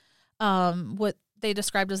around what they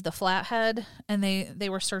described as the Flathead, and they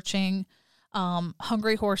were searching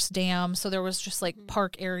Hungry Horse Dam. So there was just like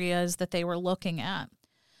park areas that they were looking at.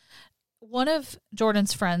 One of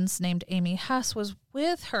Jordan's friends named Amy Hess was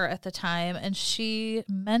with her at the time, and she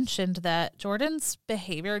mentioned that Jordan's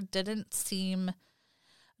behavior didn't seem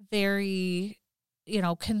very,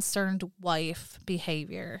 concerned wife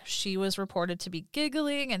behavior. She was reported to be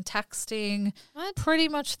giggling and texting pretty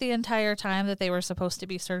much the entire time that they were supposed to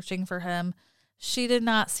be searching for him. She did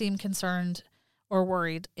not seem concerned or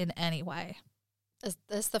worried in any way. Is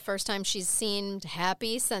this the first time she's seemed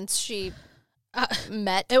happy since she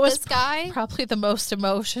met this guy? Probably the most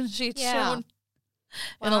emotion she'd shown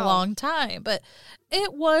in a long time. But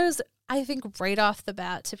it was, I think, right off the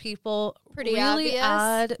bat to people pretty really obvious.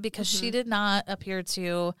 Odd because she did not appear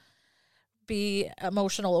to be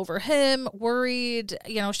emotional over him, worried.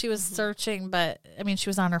 She was searching, but she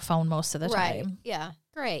was on her phone most of the time. Yeah.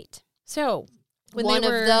 Great. So when one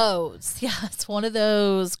of those. Yeah, it's one of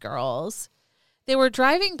those girls. They were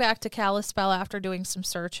driving back to Kalispell after doing some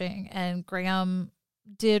searching, and Jordan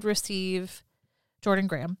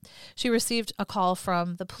Graham, she received a call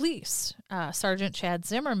from the police, Sergeant Chad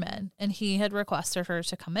Zimmerman, and he had requested her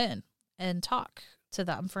to come in and talk to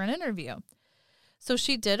them for an interview. So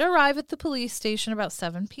she did arrive at the police station about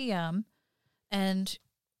 7 p.m., and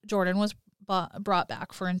Jordan was brought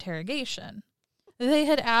back for interrogation. They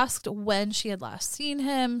had asked when she had last seen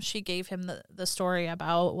him. She gave him the story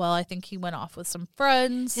about, I think he went off with some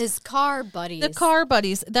friends. His car buddies. The car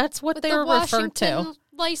buddies. That's what they were referred to.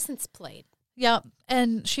 License plate. Yeah.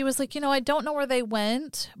 And she was like, I don't know where they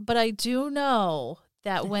went, but I do know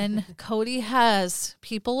that when Cody has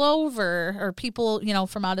people over or people,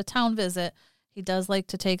 from out of town visit, he does like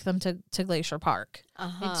to take them to Glacier Park.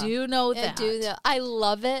 I do know that. I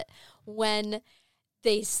love it when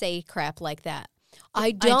they say crap like that.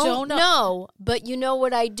 I don't know, but you know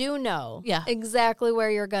what I do know? Yeah. Exactly where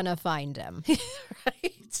you're going to find him.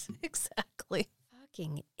 Right. Exactly.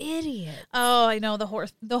 Fucking idiot. Oh, I know.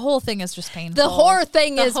 The whole thing is just painful. The whore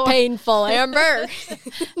thing is painful, Amber.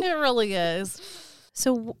 It really is.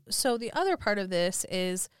 So the other part of this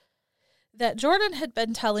is that Jordan had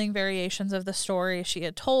been telling variations of the story. She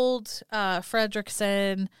had told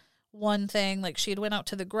Fredrickson one thing, like she had went out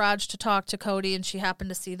to the garage to talk to Cody, and she happened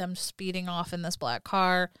to see them speeding off in this black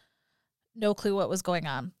car. No clue what was going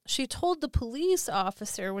on. She told the police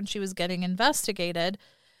officer when she was getting investigated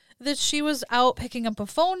that she was out picking up a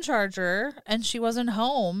phone charger and she wasn't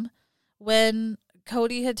home when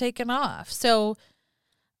Cody had taken off. So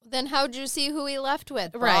then how'd you see who he left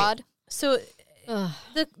with, Rod? Right. So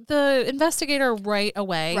the investigator right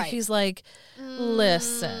away, he's like,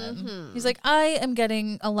 listen, he's like, I am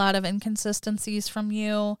getting a lot of inconsistencies from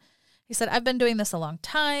you. He said, I've been doing this a long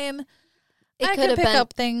time. I could pick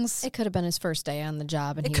up things. It could have been his first day on the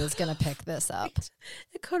job, and he was going to pick this up.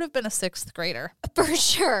 It could have been a 6th grader. For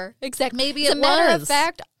sure. Exactly. Maybe As a matter of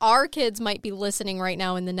fact, our kids might be listening right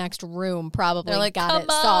now in the next room, probably. They're like, got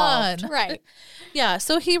it solved. Right. Yeah.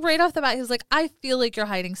 So he right off the bat, he was like, I feel like you're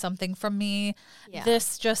hiding something from me. Yeah.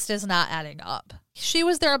 This just is not adding up. She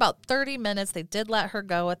was there about 30 minutes. They did let her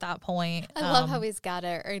go at that point. I love how he's got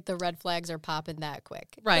it. Or the red flags are popping that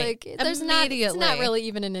quick. Right. Like, it's not really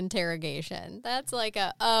even an interrogation. That's like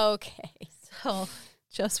okay. So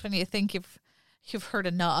just when you think you've heard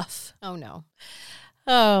enough. Oh, no.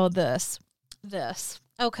 Oh, this.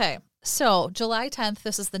 Okay. So July 10th,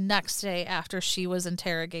 this is the next day after she was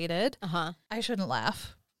interrogated. Uh-huh. I shouldn't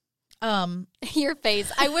laugh. Your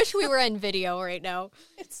face. I wish we were on video right now.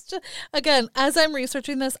 It's just, again, as I'm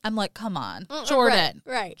researching this, I'm like, come on, Jordan.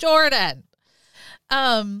 Right. Jordan.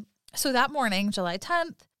 So that morning, July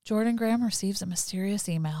 10th, Jordan Graham receives a mysterious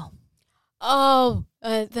email. Oh,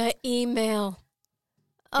 the email.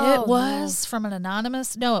 Oh, it was from an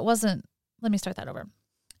anonymous. No, it wasn't. Let me start that over.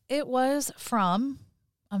 It was from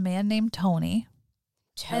a man named Tony.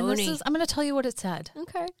 And I'm going to tell you what it said.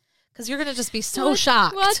 Okay. Because you're going to just be so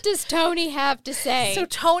shocked. What does Tony have to say? So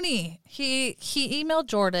Tony, he emailed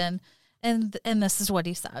Jordan, and this is what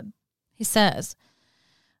he said. He says,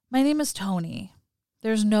 my name is Tony.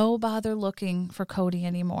 There's no bother looking for Cody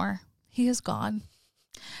anymore. He is gone.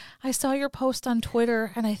 I saw your post on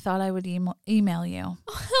Twitter, and I thought I would email you.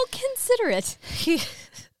 Oh, how considerate.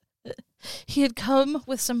 He had come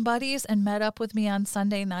with some buddies and met up with me on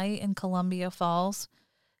Sunday night in Columbia Falls.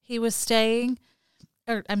 He was saying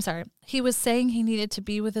he needed to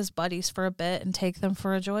be with his buddies for a bit and take them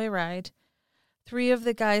for a joyride. 3 of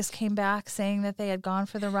the guys came back saying that they had gone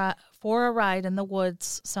for a ride in the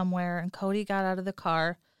woods somewhere, and Cody got out of the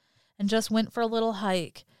car and just went for a little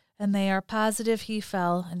hike, and they are positive he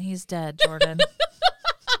fell and he's dead, Jordan.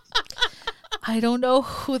 I don't know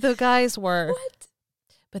who the guys were,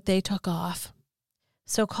 but they took off.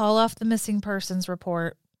 So call off the missing persons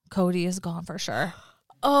report. Cody is gone for sure.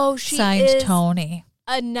 Oh, she Signed is Tony.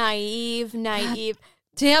 A naive.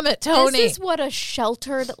 Damn it, Tony. This is what a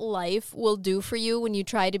sheltered life will do for you when you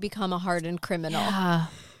try to become a hardened criminal. Yeah. I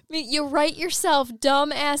mean, you write yourself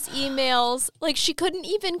dumbass emails. Like, she couldn't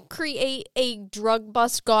even create a drug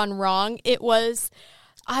bust gone wrong. It was,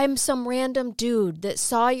 I'm some random dude that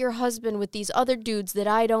saw your husband with these other dudes that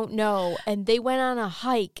I don't know, and they went on a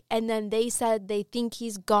hike, and then they said they think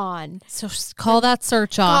he's gone. So call that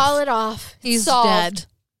search off. Call it off. He's solved. dead.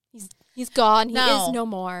 He's gone. He is no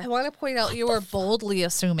more. I want to point out you were boldly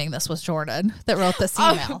assuming this was Jordan that wrote this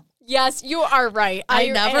email. Yes, you are right. I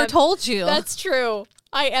never told you. That's true.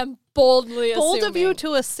 I am boldly assuming. Bold of you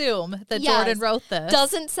to assume that Jordan wrote this.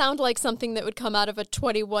 Doesn't sound like something that would come out of a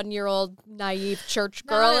 21-year-old naive church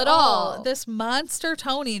girl at all. This monster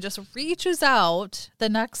Tony just reaches out the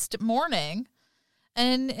next morning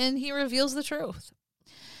and he reveals the truth.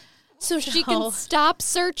 So she can stop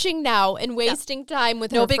searching now and wasting time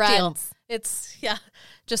with her friends. No big deal. It's,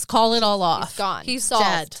 just call it all off. He's gone. He's solved.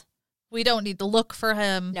 Dead. We don't need to look for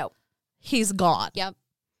him. No. He's gone. Yep.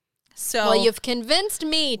 So, well, you've convinced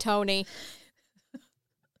me, Tony.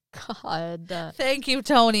 God. Thank you,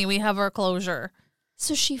 Tony. We have our closure.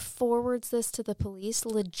 So she forwards this to the police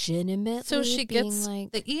legitimately? So she gets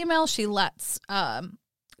the email. She lets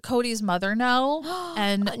Cody's mother know.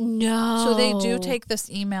 And no. So they do take this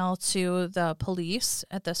email to the police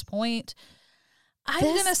at this point. I'm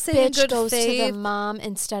going to say in good goes faith. To the mom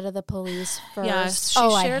instead of the police first. Yes, she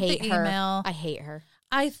shared the email. I hate her.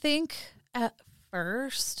 I think at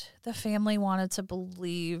first the family wanted to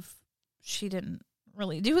believe she didn't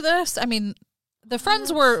really do this. I mean,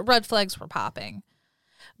 the red flags were popping.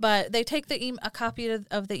 But they take a copy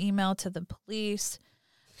of the email to the police.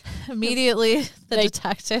 Immediately, the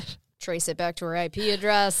detective trace it back to her IP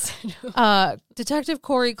address. Detective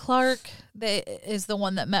Corey Clark is the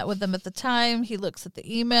one that met with them at the time. He looks at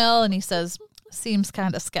the email and he says, seems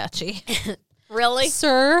kind of sketchy. Really?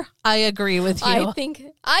 Sir, I agree with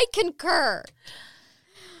you. I concur.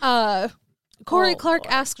 Corey Clark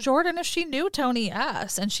asked Jordan if she knew Tony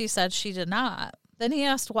S., and she said she did not. Then he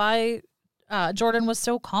asked why Jordan was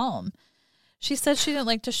so calm. She said she didn't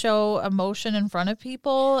like to show emotion in front of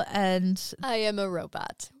people, and I am a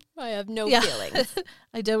robot. I have no feelings.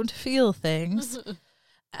 I don't feel things.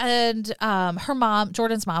 And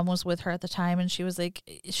Jordan's mom was with her at the time, and she was like,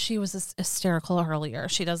 she was hysterical earlier.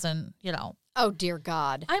 She doesn't, Oh, dear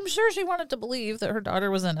God. I'm sure she wanted to believe that her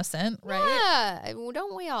daughter was innocent, right? Yeah,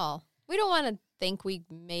 don't we all? We don't want to think we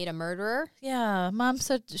made a murderer. Yeah, Mom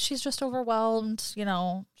said she's just overwhelmed.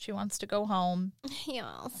 She wants to go home.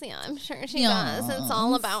 Yes, yeah, I'm sure she does. It's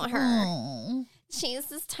all about her. Oh. She's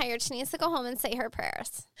just tired. She needs to go home and say her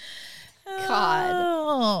prayers.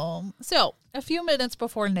 God. So, a few minutes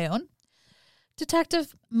before noon,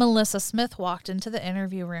 Detective Melissa Smith walked into the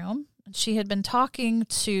interview room. She had been talking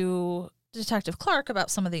to Detective Clark about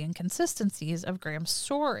some of the inconsistencies of Graham's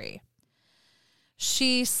story.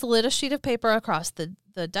 She slid a sheet of paper across the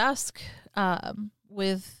desk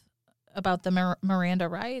about the Miranda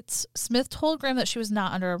rights. Smith told Graham that she was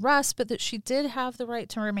not under arrest, but that she did have the right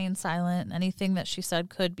to remain silent. Anything that she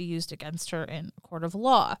said could be used against her in a court of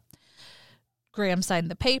law. Graham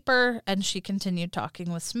signed the paper, and she continued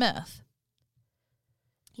talking with Smith.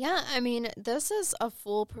 Yeah, I mean, this is a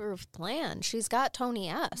foolproof plan. She's got Tony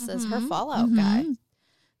S. as her fallout guy.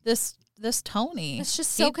 This Tony. It's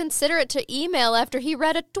just so considerate to email after he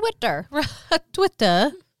read a Twitter.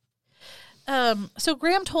 Twitter. So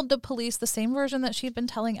Graham told the police the same version that she'd been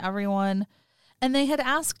telling everyone, and they had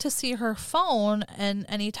asked to see her phone and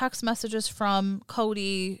any text messages from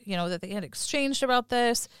Cody, that they had exchanged about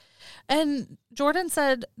this. And Jordan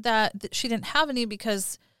said that she didn't have any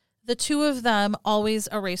because the two of them always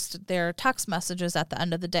erased their text messages at the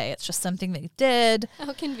end of the day. It's just something they did.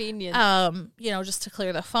 How convenient. Just to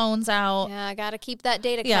clear the phones out. Yeah, I got to keep that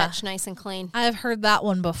data cache nice and clean. I've heard that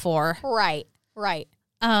one before. Right.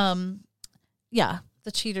 Yeah,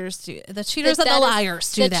 the cheaters do. The cheaters and the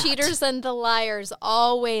liars do that. The cheaters and the liars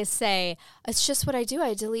always say, it's just what I do.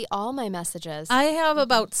 I delete all my messages. I have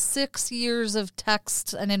about 6 years of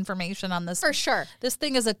text and information on this. For sure. This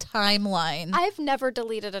thing is a timeline. I've never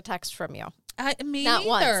deleted a text from you. Me Not neither.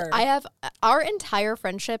 once. I have. Our entire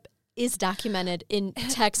friendship is documented in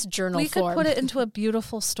text journal form. We could put it into a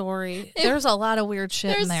beautiful story. There's a lot of weird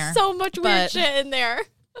shit in there. There's so much weird shit in there.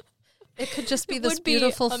 It could just be this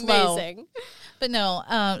beautiful flow. Amazing. But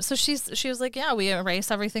no, so she was like, yeah, we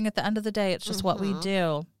erase everything at the end of the day. It's just what we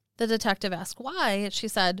do. The detective asked why. She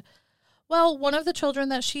said, well, one of the children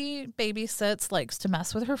that she babysits likes to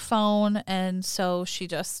mess with her phone, and so she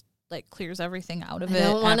just clears everything out of it. I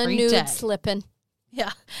don't want a nude slipping.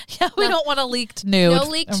 Yeah, we don't want a leaked nude. No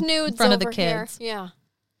leaked nudes in front of the kids. Here. Yeah.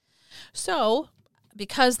 So,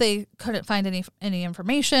 because they couldn't find any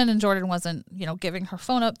information, and Jordan wasn't, giving her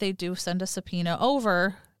phone up, they do send a subpoena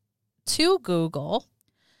over to Google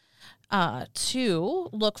to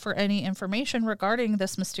look for any information regarding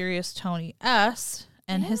this mysterious Tony S.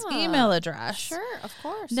 and his email address. Sure, of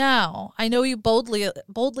course. Now, I know you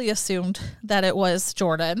boldly assumed that it was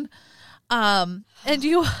Jordan, and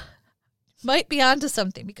you might be onto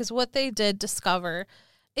something, because what they did discover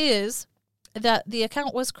is that the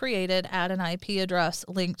account was created at an IP address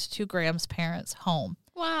linked to Graham's parents' home.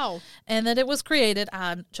 Wow. And that it was created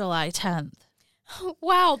on July 10th.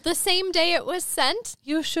 Wow, the same day it was sent?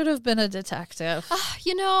 You should have been a detective.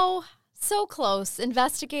 So close.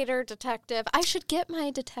 Investigator, detective. I should get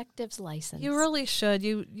my detective's license. You really should.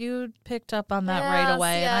 You picked up on that right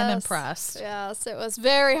away, and I'm impressed. Yes, it was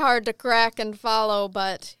very hard to crack and follow,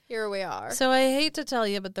 but here we are. So I hate to tell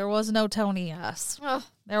you, but there was no Tony S. Oh.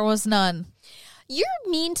 There was none. You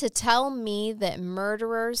mean to tell me that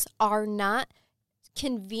murderers are not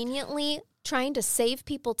conveniently trying to save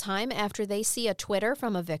people time after they see a Twitter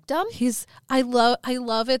from a victim? I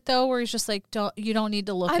love it though, where he's just like, you don't need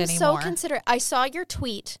to look anymore. I'm so considerate. I saw your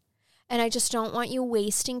tweet, and I just don't want you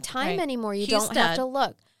wasting time anymore. You don't have to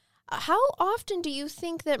look. How often do you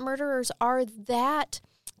think that murderers are that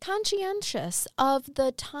conscientious of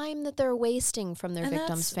the time that they're wasting from their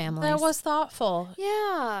victims' families? That was thoughtful.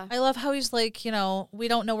 Yeah. I love how he's like, we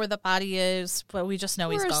don't know where the body is, but we just know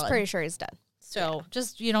he's gone. We're pretty sure he's dead. So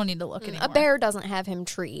just, you don't need to look anymore. A bear doesn't have him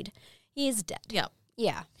treed. He's dead. Yep.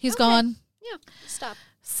 Yeah. He's gone. Yeah. Stop.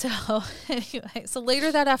 So anyway,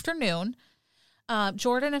 later that afternoon,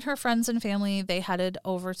 Jordan and her friends and family, they headed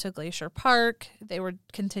over to Glacier Park. They were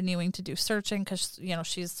continuing to do searching because,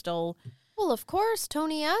 she's still... Well, of course,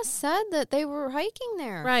 Tony S. said that they were hiking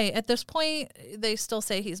there. Right. At this point, they still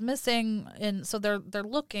say he's missing, and so they're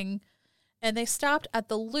looking, and they stopped at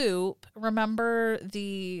the Loop. Remember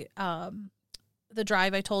the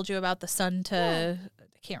drive I told you about, the Sun to...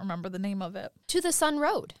 I can't remember the name of it. To the Sun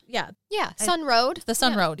Road. Yeah. Yeah, Sun Road. The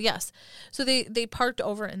Sun Road, yes. So they parked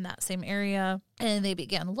over in that same area, and they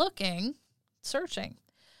began searching.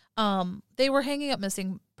 They were hanging up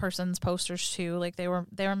missing persons posters too. Like they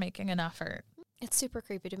were making an effort. It's super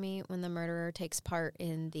creepy to me when the murderer takes part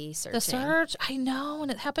in the searching. The search, I know,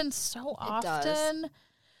 and it happens so often. Does.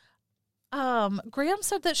 Graham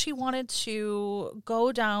said that she wanted to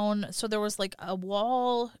go down. So there was like a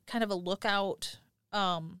wall, kind of a lookout,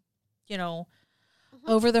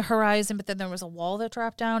 over the horizon, but then there was a wall that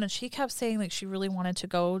dropped down, and she kept saying like she really wanted to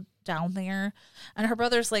go down there. And her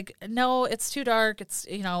brother's like, no, it's too dark. It's,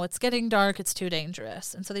 it's getting dark. It's too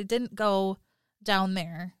dangerous. And so they didn't go down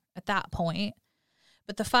there at that point.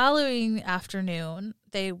 But the following afternoon,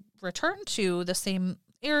 they returned to the same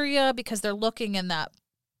area because they're looking in that,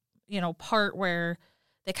 part where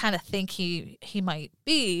they kind of think he might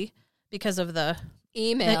be because of the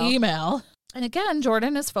email. And again,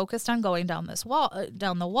 Jordan is focused on going down this wall,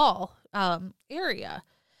 down the wall area.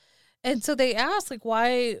 And so they asked, like,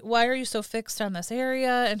 why are you so fixed on this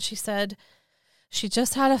area? And she said she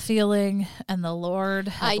just had a feeling, and the Lord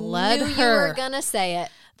had led her. I knew you were going to say it.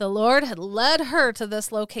 The Lord had led her to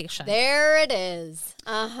this location. There it is.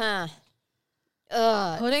 Uh-huh.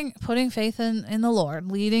 Putting faith in the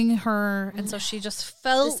Lord, leading her. And so she just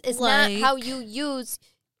felt this is not how you use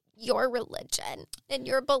your religion and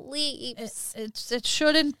your beliefs. It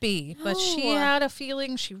shouldn't be. But she had a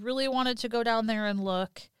feeling she really wanted to go down there and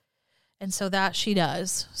look. And so that she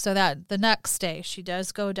does. So that the next day she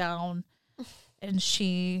does go down, and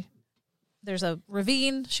there's a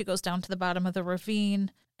ravine. She goes down to the bottom of the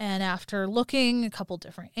ravine. And after looking a couple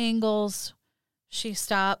different angles, she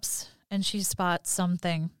stops and she spots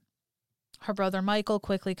something. Her brother Michael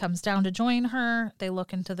quickly comes down to join her. They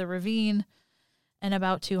look into the ravine, and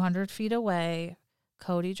about 200 feet away,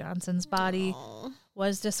 Cody Johnson's body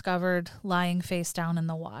was discovered lying face down in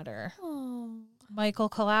the water. Aww. Michael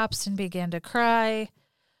collapsed and began to cry.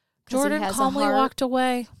 Jordan calmly walked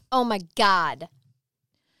away. Oh, my God.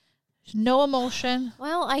 No emotion.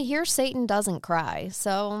 Well, I hear Satan doesn't cry,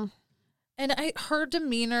 so. And her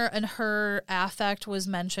demeanor and her affect was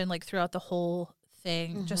mentioned like throughout the whole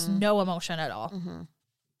thing. Mm-hmm. Just no emotion at all. Mm-hmm.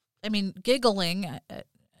 I mean, giggling,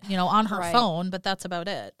 on her phone, but that's about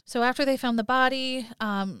it. So after they found the body,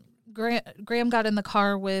 Graham got in the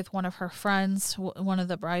car with one of her friends, one of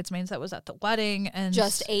the bridesmaids that was at the wedding, and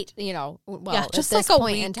just just at this like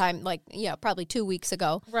point in time, probably 2 weeks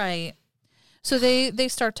ago, right? So they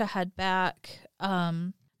start to head back,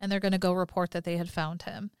 and they're going to go report that they had found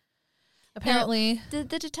him. Apparently, now, did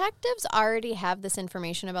the detectives already have this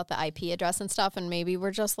information about the IP address and stuff, and maybe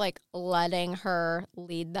we're just like letting her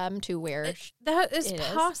lead them to where that is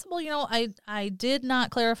possible. I did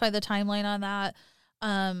not clarify the timeline on that.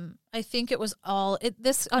 I think it was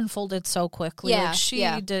this unfolded so quickly. Yeah, she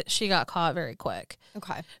got caught very quick.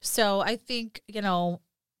 Okay. So I think,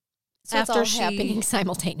 so after it's all happening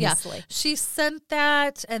simultaneously. Yeah, she sent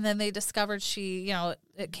that, and then they discovered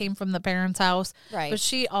it came from the parents' house. Right. But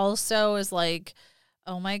she also is like,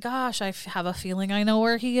 oh my gosh, I have a feeling I know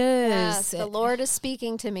where he is. Yes, the Lord is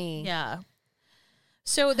speaking to me. Yeah.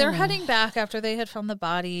 So they're heading back after they had found the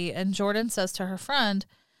body, and Jordan says to her friend,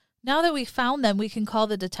 now that we found them, we can call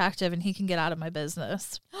the detective and he can get out of my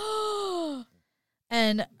business.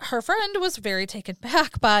 And her friend was very taken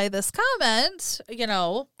back by this comment,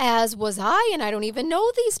 As was I, and I don't even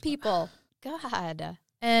know these people. God.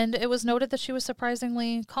 And it was noted that she was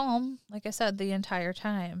surprisingly calm, like I said, the entire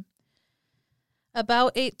time.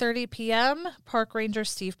 About 8:30 p.m., Park Ranger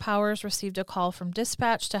Steve Powers received a call from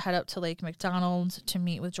dispatch to head up to Lake McDonald to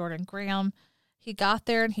meet with Jordan Graham. He got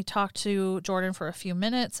there and he talked to Jordan for a few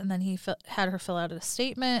minutes, and then he had her fill out a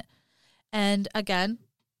statement. And again,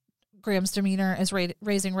 Graham's demeanor is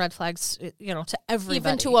raising red flags, to everybody.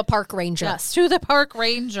 Even to a park ranger. Yes, to the park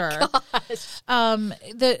ranger. Gosh.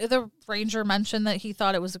 The ranger mentioned that he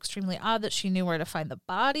thought it was extremely odd that she knew where to find the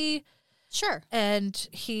body. Sure. And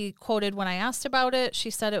he quoted, when I asked about it, she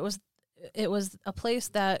said it was a place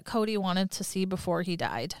that Cody wanted to see before he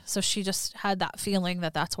died. So she just had that feeling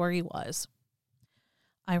that that's where he was.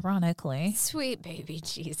 Ironically. Sweet baby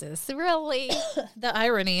Jesus. Really? The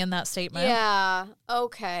irony in that statement. Yeah.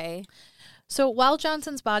 Okay. So while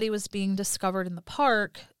Johnson's body was being discovered in the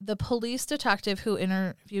park, the police detective who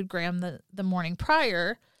interviewed Graham the morning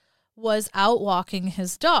prior was out walking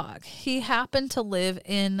his dog. He happened to live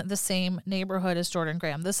in the same neighborhood as Jordan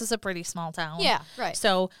Graham. This is a pretty small town. Yeah, right.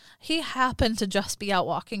 So he happened to just be out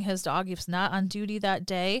walking his dog. He was not on duty that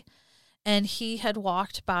day, and he had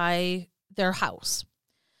walked by their house.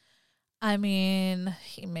 I mean,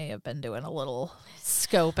 he may have been doing a little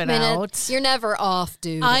scoping out. You're never off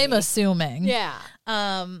duty. I'm assuming. Yeah.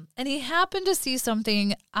 And he happened to see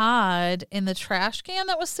something odd in the trash can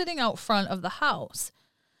that was sitting out front of the house.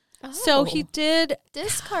 Oh. So he did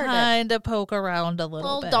kind of poke around a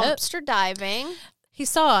little bit. Dumpster diving. He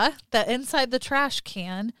saw that inside the trash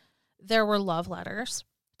can, there were love letters,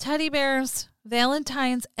 teddy bears,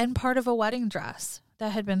 Valentine's, and part of a wedding dress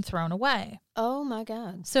that had been thrown away. Oh, my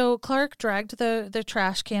God. So Clark dragged the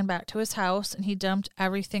trash can back to his house, and he dumped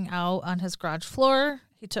everything out on his garage floor.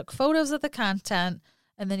 He took photos of the content,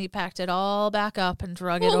 and then he packed it all back up and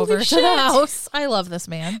drug it over to the house. I love this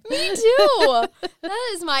man. Me too. That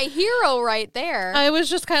is my hero right there. I was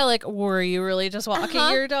just kind of like, were you really just walking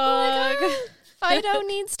your dog? Oh, Fido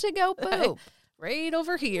needs to go poop. Right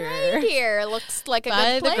over here. Right here. Looks like a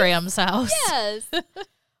by good place. the Graham's house. Yes.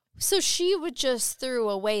 So she would just threw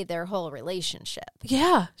away their whole relationship.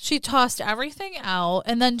 Yeah. She tossed everything out.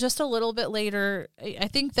 And then just a little bit later, I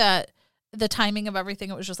think that the timing of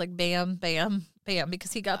everything, it was just like bam, bam, bam,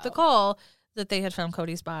 because he got the call that they had found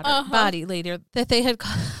Cody's body later, that they had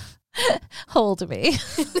hold me.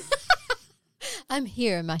 I'm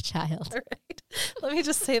here, my child. Right. Let me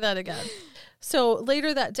just say that again. So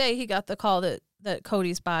later that day, he got the call that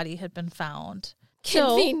Cody's body had been found.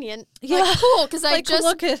 Convenient. So, yeah. Like, cool, because I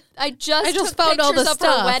just took found all the stuff.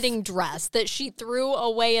 Her stuff. wedding dress that she threw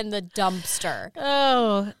away in the dumpster.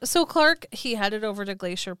 Oh, so Clark, he headed over to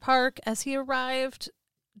Glacier Park. As he arrived,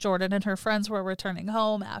 Jordan and her friends were returning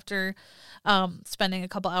home after spending a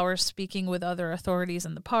couple hours speaking with other authorities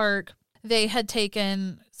in the park. They had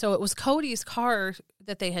taken, so it was Cody's car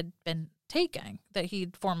that they had been taking, that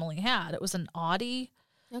he'd formerly had. It was an Audi.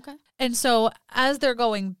 Okay. And so as they're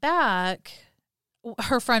going back,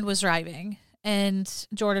 her friend was driving and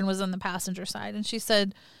Jordan was on the passenger side. And she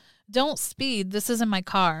said, "Don't speed. This isn't my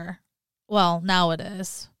car." Well, now it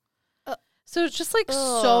is. So it's just like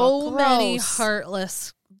so gross. many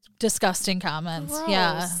heartless, disgusting comments. Gross.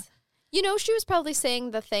 Yeah. You know, she was probably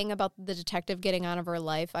saying the thing about the detective getting out of her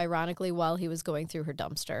life, ironically, while he was going through her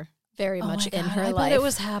dumpster. Very much in her life. Bet it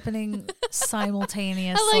was happening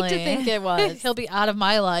simultaneously. I like to think it was. He'll be out of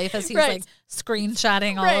my life as he's like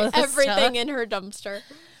screenshotting all of this everything stuff. in her dumpster.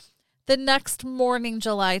 The next morning,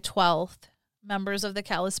 July 12th, members of the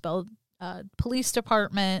Kalispell Police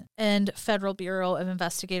Department and Federal Bureau of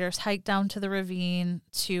Investigators hiked down to the ravine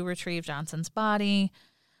to retrieve Johnson's body.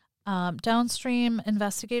 Downstream,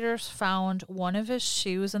 investigators found one of his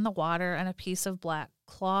shoes in the water and a piece of black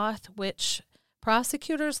cloth, which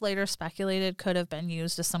prosecutors later speculated could have been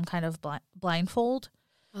used as some kind of blindfold.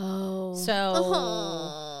 Oh.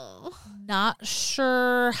 So, not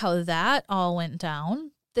sure how that all went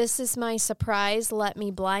down. This is my surprise. Let me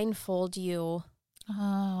blindfold you.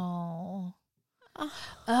 Oh.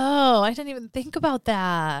 Oh, I didn't even think about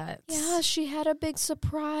that. Yeah, she had a big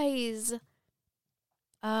surprise.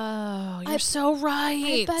 Oh, you're so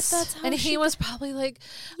right. I bet that's how and he was probably like,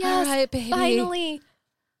 yes, all right, baby. Finally.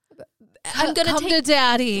 I'm going come to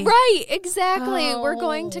daddy. Right, exactly. Oh. We're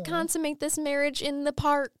going to consummate this marriage in the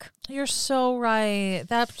park. You're so right.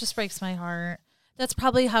 That just breaks my heart. That's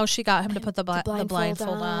probably how she got him to put the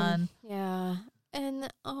blindfold on. Yeah.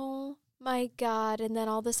 And oh my God. And then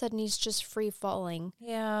all of a sudden he's just free falling.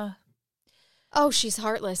 Yeah. Oh, she's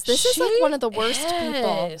heartless. This is like one of the worst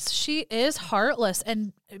people. She is heartless.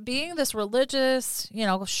 And being this religious,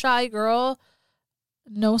 shy girl,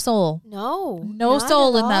 no soul. No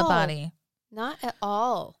soul in that body. Not at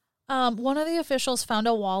all. One of the officials found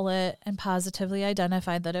a wallet and positively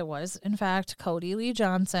identified that it was, in fact, Cody Lee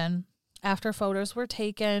Johnson. After photos were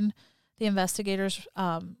taken, the investigators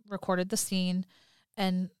recorded the scene,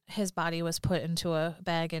 and his body was put into a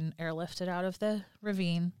bag and airlifted out of the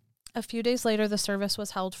ravine. A few days later, the service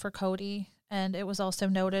was held for Cody, and it was also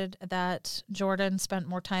noted that Jordan spent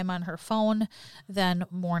more time on her phone than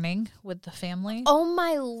mourning with the family. Oh,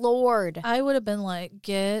 my Lord. I would have been like,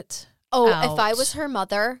 get out. If I was her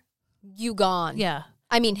mother, you gone. Yeah.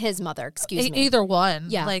 I mean, his mother, excuse me. Either one.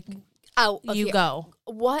 Yeah. Like, out of you here. go.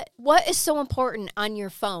 What is so important on your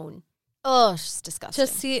phone? Oh, it's disgusting.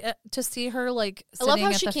 To see her, like, I love sitting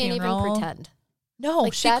how at she the can't funeral. even pretend. No,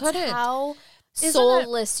 like, she that's couldn't. How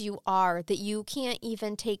soulless you are that you can't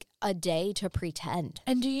even take a day to pretend.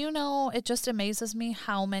 And do you know, it just amazes me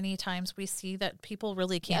how many times we see that people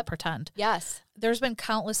really can't pretend. Yes. There's been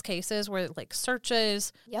countless cases where, like,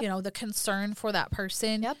 searches, the concern for that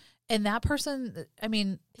person. Yep. And that person, I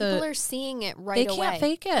mean, people are seeing it right away. They can't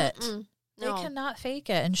fake it. No. They cannot fake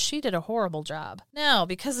it. And she did a horrible job. Now,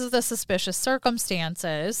 because of the suspicious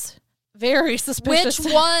circumstances, very suspicious.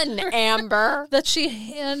 Which one, Amber? That she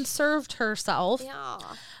hand served herself. Yeah.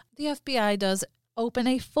 The FBI does open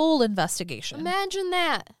a full investigation. Imagine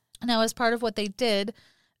that. Now, as part of what they did,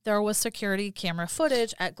 there was security camera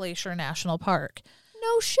footage at Glacier National Park.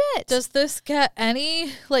 No shit. Does this get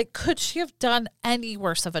any, could she have done any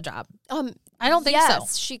worse of a job? I don't think so.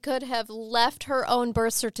 Yes, she could have left her own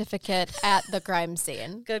birth certificate at the crime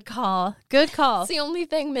scene. Good call. Good call. It's the only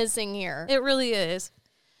thing missing here. It really is.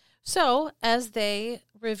 So as they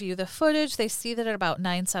review the footage, they see that at about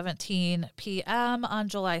 9:17 p.m. on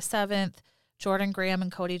July 7th, Jordan Graham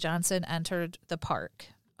and Cody Johnson entered the park.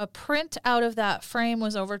 A print out of that frame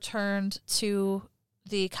was overturned to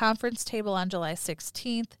the conference table on July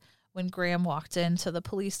 16th when Graham walked into the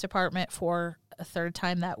police department for a third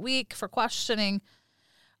time that week for questioning.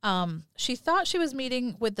 She thought she was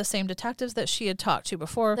meeting with the same detectives that she had talked to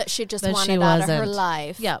before. That she just wanted out of her wasn't.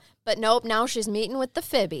 life. Yep. But nope, now she's meeting with the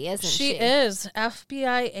Fibby, isn't she? She is.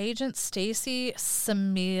 FBI agent Stacy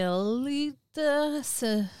Samilida.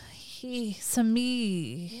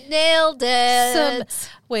 Nailed it.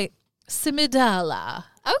 Samidala.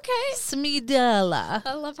 Okay. Samidala.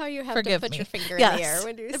 I love how you have Forgive to put me. your finger Yes. in the air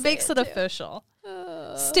when you say it makes it too. official.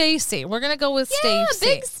 Stacy. We're going to go with Yeah, Stacy.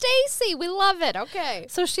 big Stacy. We love it. Okay.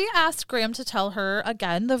 So she asked Graham to tell her,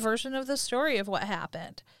 again, the version of the story of what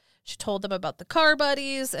happened. She told them about the car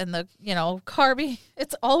buddies and the,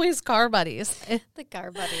 it's always car buddies. The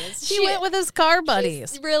car buddies. She went with his car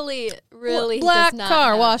buddies. Really Black does not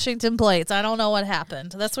car, have, Washington plates. I don't know what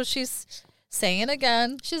happened. That's what she's saying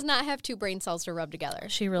again. She does not have two brain cells to rub together.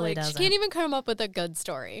 She really doesn't. She can't even come up with a good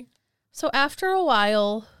story. So after a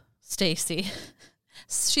while, Stacy,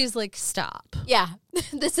 she's like, stop. Yeah.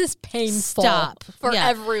 This is painful. Stop. For Yeah.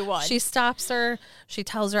 everyone. She stops her. She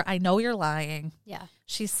tells her, I know you're lying. Yeah.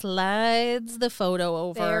 She slides the photo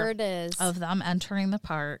over. There it is. Of them entering the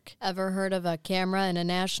park. Ever heard of a camera in a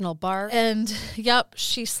national park? And, yep,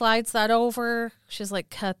 she slides that over. She's like,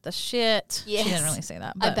 cut the shit. Yes. She didn't really say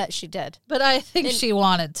that. I bet she did. But I think she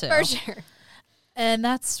wanted to. For sure. And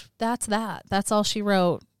that's that. That's all she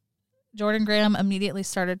wrote. Jordan Graham immediately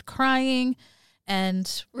started crying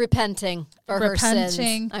and Repenting for her sins,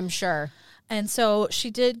 I'm sure. And so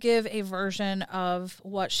she did give a version of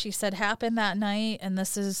what she said happened that night, and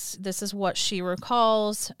this is what she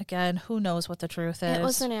recalls. Again, who knows what the truth is? It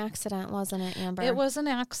was an accident, wasn't it, Amber? It was an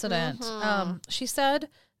accident. Mm-hmm. She said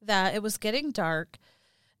that it was getting dark,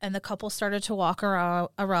 and the couple started to walk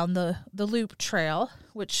around the loop trail,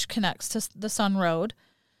 which connects to the Sun Road.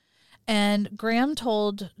 And Graham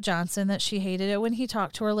told Johnson that she hated it when he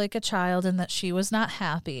talked to her like a child and that she was not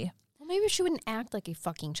happy. Well, maybe she wouldn't act like a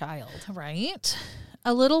fucking child. Right.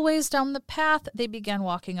 A little ways down the path, they began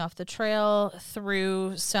walking off the trail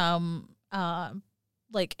through some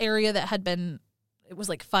area that had been, it was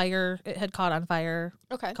like fire. It had caught on fire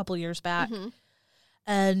a couple years back. Mm-hmm.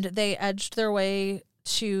 And they edged their way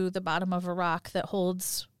to the bottom of a rock that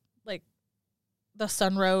holds like the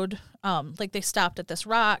Sun Road. They stopped at this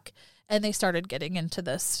rock and they started getting into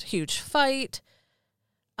this huge fight.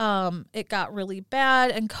 It got really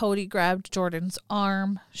bad and Cody grabbed Jordan's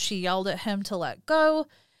arm. She yelled at him to let go,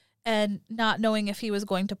 and not knowing if he was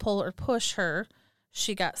going to pull or push her,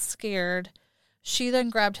 she got scared. She then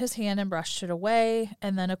grabbed his hand and brushed it away,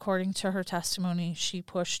 and then according to her testimony, she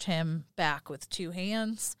pushed him back with two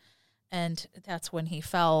hands. And that's when he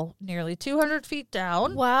fell nearly 200 feet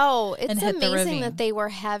down. Wow. It's amazing that they were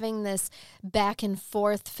having this back and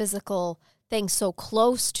forth physical thing so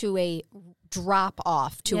close to a drop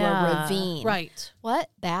off to a ravine. Right. What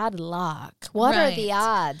bad luck. What are the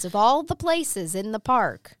odds of all the places in the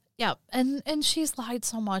park? Yeah. And she's lied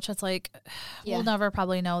so much. It's like, we'll never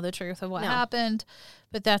probably know the truth of what happened.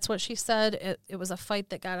 But that's what she said. It was a fight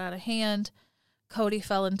that got out of hand. Cody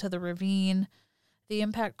fell into the ravine. The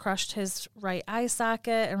impact crushed his right eye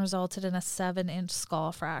socket and resulted in a 7-inch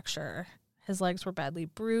skull fracture. His legs were badly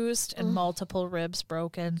bruised and multiple ribs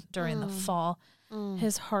broken during the fall.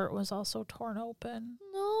 His heart was also torn open.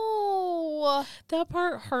 No. That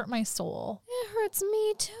part hurt my soul. It hurts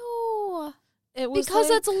me too. It was because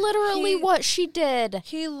that's literally what she did.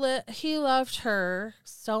 He loved her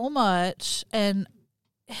so much, and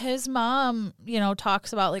his mom,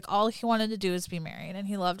 talks about like all he wanted to do is be married, and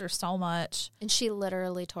he loved her so much. And she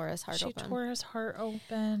literally tore his heart open. She tore his heart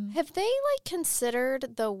open. Have they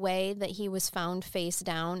considered the way that he was found face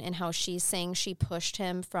down and how she's saying she pushed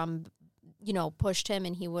him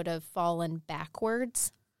and he would have fallen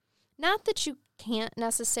backwards? Not that you can't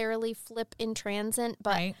necessarily flip in transit,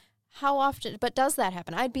 but right. How often? But does that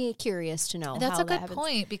happen? I'd be curious to know. That's how a good happens.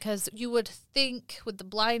 point, because you would think with the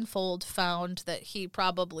blindfold found that he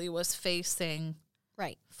probably was facing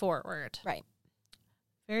forward. Right.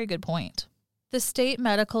 Very good point. The state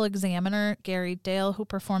medical examiner, Gary Dale, who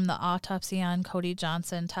performed the autopsy on Cody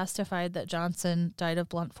Johnson, testified that Johnson died of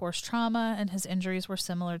blunt force trauma and his injuries were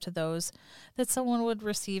similar to those that someone would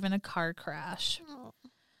receive in a car crash. Oh.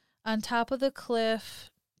 On top of the cliff,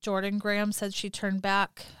 Jordan Graham said she turned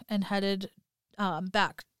back and headed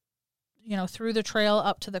back, through the trail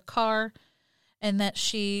up to the car, and that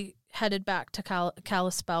she headed back to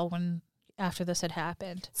Kalispell when after this had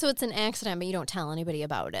happened. So it's an accident, but you don't tell anybody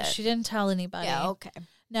about it. She didn't tell anybody. Yeah, okay.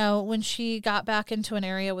 Now, when she got back into an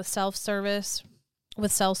area with cell service,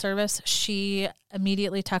 she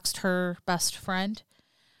immediately texted her best friend,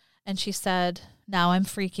 and she said, "Now I'm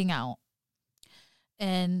freaking out."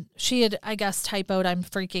 And she had, I guess, typoed, "I'm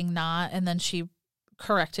freaking not," and then she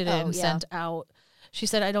corrected it and sent out. She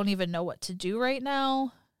said, "I don't even know what to do right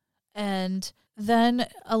now." And then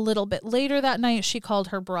a little bit later that night, she called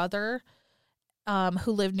her brother,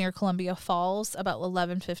 who lived near Columbia Falls, about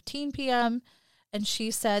 11:15 p.m., and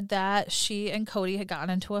she said that she and Cody had gotten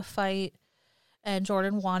into a fight, and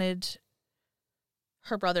Jordan wanted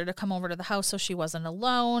her brother to come over to the house so she wasn't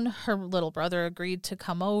alone. Her little brother agreed to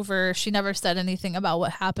come over. She never said anything about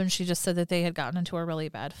what happened. She just said that they had gotten into a really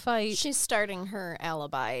bad fight. She's starting her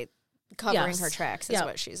alibi, covering her tracks is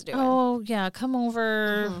what she's doing. Oh, yeah, come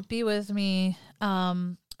over, be with me.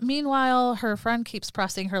 Meanwhile, her friend keeps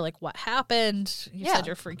pressing her, like, what happened? You said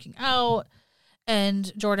you're freaking out.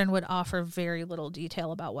 And Jordan would offer very little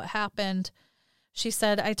detail about what happened. She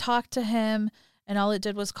said, "I talked to him, and all it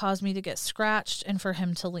did was cause me to get scratched and for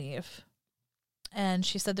him to leave." And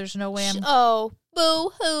she said, "There's no way I'm..." Oh,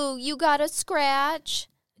 boo-hoo, you got a scratch.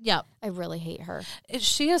 Yep. I really hate her.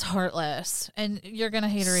 She is heartless, and you're going to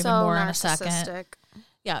hate her even more in a second.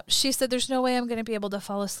 Yeah. She said, "There's no way I'm going to be able to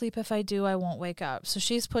fall asleep. If I do, I won't wake up." So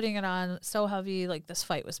she's putting it on so heavy, like, this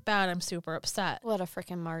fight was bad. I'm super upset. What a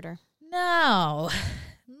freaking martyr. No.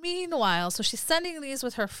 Meanwhile, so she's sending these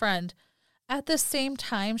with her friend. At the same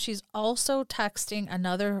time, she's also texting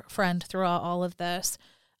another friend throughout all of this.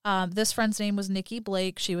 This friend's name was Nikki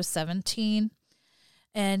Blake. She was 17.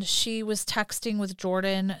 And she was texting with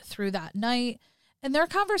Jordan through that night. And their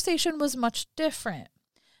conversation was much different.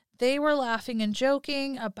 They were laughing and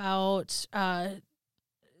joking about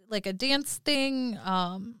like a dance thing,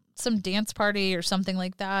 some dance party or something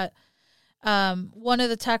like that. One of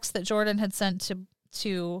the texts that Jordan had sent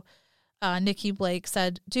to Nikki Blake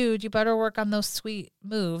said, "Dude, you better work on those sweet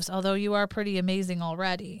moves, although you are pretty amazing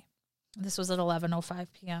already." This was at 11:05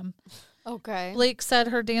 p.m. Okay. Blake said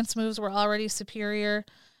her dance moves were already superior,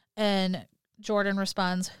 and Jordan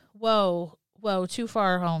responds, whoa, too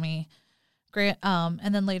far, homie.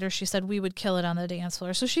 And then later she said, "We would kill it on the dance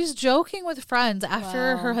floor." So she's joking with friends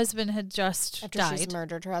after her husband had just died. She's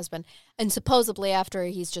murdered her husband. And supposedly after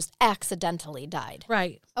he's just accidentally died.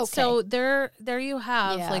 Right. Okay. So there you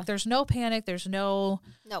have, like, there's no panic. There's no,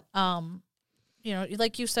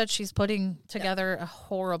 like you said, she's putting together a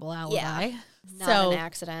horrible alibi. Yeah. Not an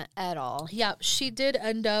accident at all. Yeah. She did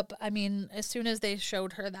end up, as soon as they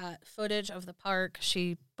showed her that footage of the park,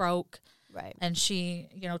 she broke. Right. And she,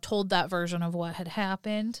 told that version of what had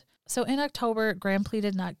happened. So in October, Graham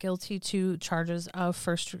pleaded not guilty to charges of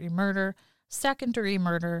first-degree murder, second-degree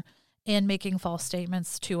murder, and making false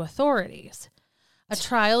statements to authorities. A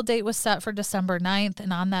trial date was set for December 9th,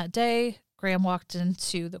 and on that day, Graham walked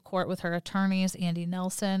into the court with her attorneys, Andy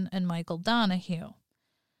Nelson and Michael Donahue.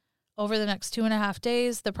 Over the next 2.5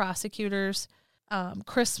 days, the prosecutors,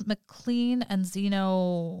 Chris McLean and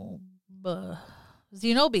Zeno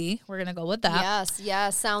B, we're going to go with that.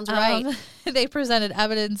 Yes, sounds right. They presented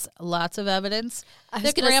evidence, lots of evidence. I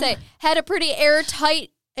was going to say, had a pretty airtight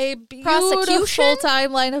a beautiful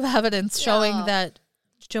timeline of evidence showing that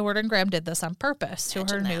Jordan Graham did this on purpose to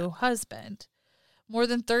her new husband. More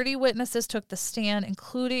than 30 witnesses took the stand,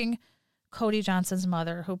 including Cody Johnson's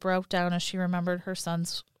mother, who broke down as she remembered her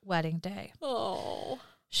son's wedding day. Oh.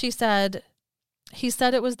 He said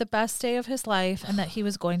it was the best day of his life and that he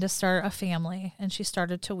was going to start a family, and she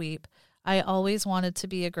started to weep. "I always wanted to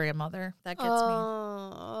be a grandmother." That gets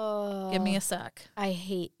me. Give me a sec. I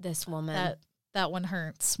hate this woman. That one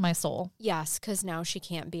hurts my soul. Yes, because now she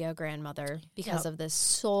can't be a grandmother because of this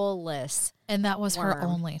soulless And that was worm. her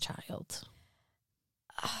only child.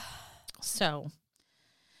 So,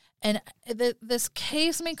 and this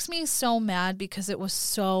case makes me so mad because it was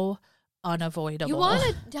so unavoidable. You want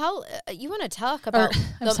to talk about...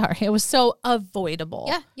 it was so avoidable.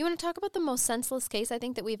 Yeah, you want to talk about the most senseless case I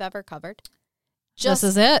think that we've ever covered? This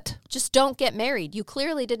is it. Just don't get married. You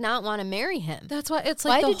clearly did not want to marry him. That's why it's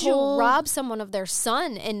like, why did you rob someone of their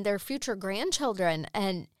son and their future grandchildren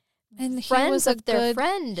and friends of their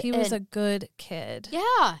friend? He was a good kid.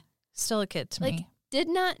 Yeah. Still a kid to me. Did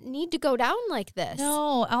not need to go down like this.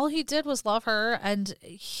 No, all he did was love her, and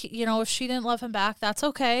if she didn't love him back, that's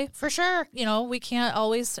okay. For sure. We can't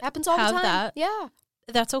always happens all the time. That. Yeah.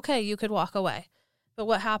 That's okay. You could walk away. But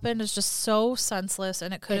what happened is just so senseless,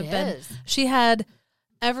 and it could have been. She had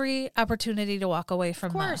every opportunity to walk away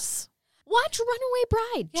from this. Watch Runaway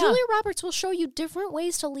Bride. Yeah. Julia Roberts will show you different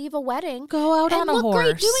ways to leave a wedding. Go out on a horse. And look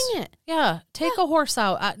great doing it. Yeah. Take a horse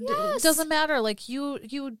out. Yes. It doesn't matter. Like, you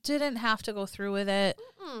didn't have to go through with it.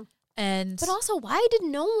 But also, why did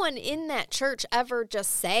no one in that church ever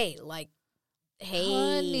just say, like, hey,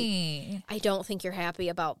 honey, I don't think you're happy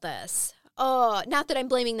about this. Oh, not that I'm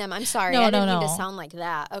blaming them. I'm sorry. No, I didn't mean no. to sound like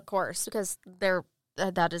that, of course, because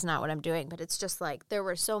that is not what I'm doing. But it's just like there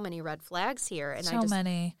were so many red flags here. And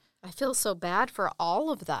many. I feel so bad for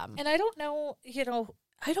all of them. And I don't know,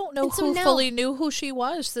 who fully knew who she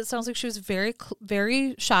was. It sounds like she was very,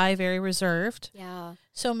 very shy, very reserved. Yeah.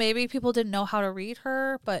 So maybe people didn't know how to read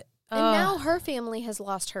her, but... and now her family has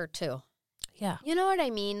lost her, too. Yeah. You know what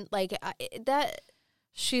I mean? Like,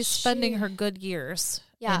 she's spending her good years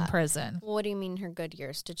in prison. What do you mean her good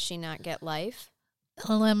years? Did she not get life?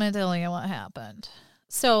 Let me tell you what happened.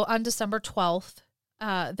 So on December 12th,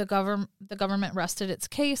 the government rested its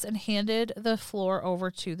case and handed the floor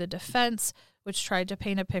over to the defense, which tried to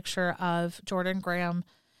paint a picture of Jordan Graham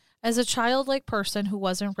as a childlike person who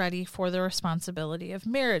wasn't ready for the responsibility of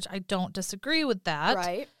marriage. I don't disagree with that.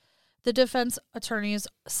 Right. The defense attorneys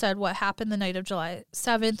said what happened the night of July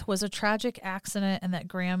 7th was a tragic accident and that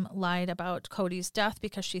Graham lied about Cody's death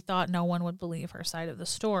because she thought no one would believe her side of the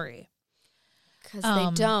story. Because they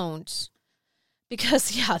don't.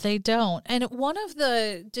 Because, yeah, they don't. And one of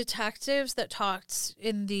the detectives that talked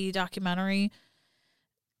in the documentary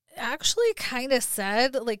actually kind of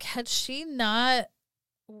said, like, had she not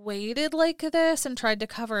waited like this and tried to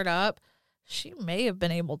cover it up, she may have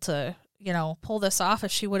been able to, pull this off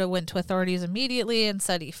if she would have went to authorities immediately and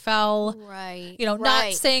said he fell. Right.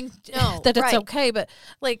 Not saying that it's okay, but,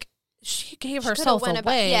 like, she gave herself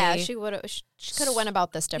away. She would have. She could have went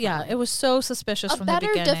about this differently. Yeah, it was so suspicious from the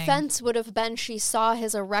beginning. A better defense would have been she saw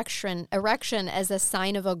his erection as a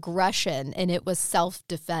sign of aggression, and it was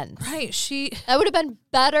self-defense. Right. That would have been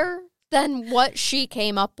better than what she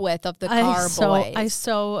came up with of the car boys. I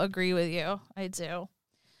so agree with you. I do.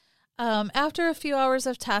 After a few hours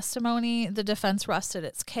of testimony, the defense rested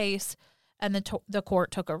its case, and the court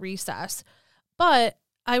took a recess. But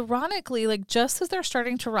ironically, like, just as they're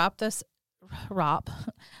starting to wrap this up,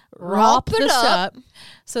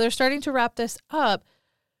 so they're starting to wrap this up,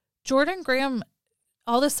 Jordan Graham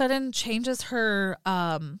all of a sudden changes her,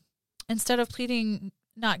 instead of pleading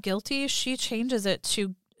not guilty, she changes it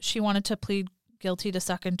to she wanted to plead guilty to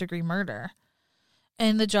second-degree murder.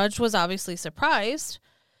 And the judge was obviously surprised.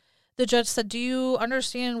 The judge said, "Do you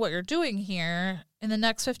understand what you're doing here? In the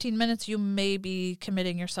next 15 minutes, you may be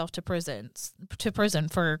committing yourself to prison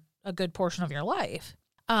for a good portion of your life."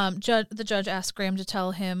 The judge asked Graham to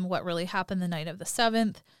tell him what really happened the night of the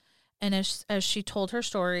 7th. And as she told her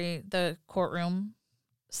story, the courtroom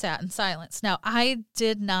sat in silence. Now, I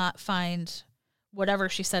did not find whatever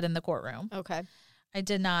she said in the courtroom. Okay. I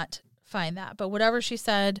did not find that. But whatever she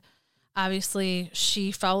said, obviously,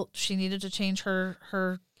 she felt she needed to change her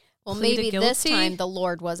well, maybe this time the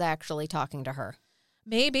Lord was actually talking to her.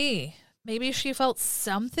 Maybe she felt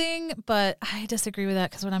something, but I disagree with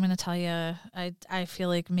that because what I'm going to tell you, I feel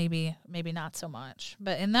like maybe not so much.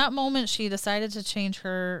 But in that moment, she decided to change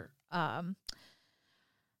her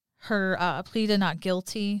plea to not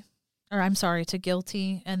guilty, or I'm sorry, to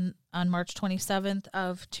guilty. And on March 27th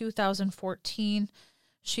of 2014,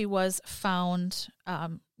 she was found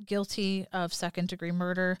guilty of second-degree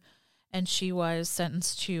murder. And she was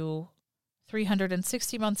sentenced to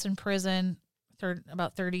 360 months in prison,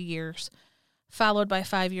 about 30 years, followed by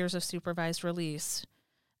 5 years of supervised release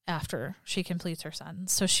after she completes her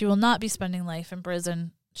sentence. So she will not be spending life in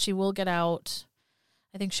prison. She will get out.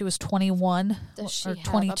 I think she was 21 or 22 maybe. Does she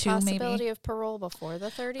have a possibility of parole before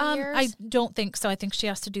the 30 years? I don't think so. I think she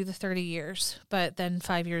has to do the 30 years, but then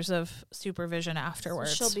 5 years of supervision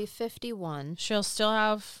afterwards. So she'll be 51. She'll still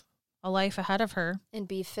have a life ahead of her. And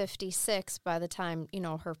be 56 by the time,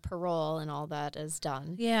 her parole and all that is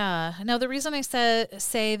done. Yeah. Now, the reason I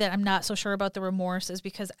say that I'm not so sure about the remorse is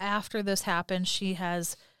because after this happened, she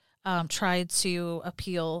has tried to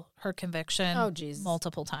appeal her conviction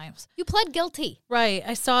multiple times. You pled guilty. Right.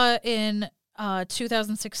 I saw in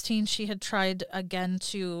 2016 she had tried again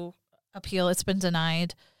to appeal. It's been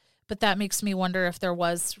denied. But that makes me wonder if there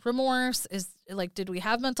was remorse. Did we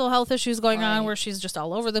have mental health issues going on where she's just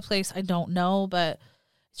all over the place? I don't know. But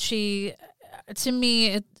to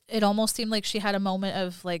me, it almost seemed like she had a moment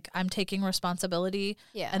of like, I'm taking responsibility,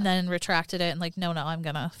 and then retracted it and like, no, I'm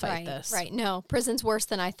going to fight this. Right. No, prison's worse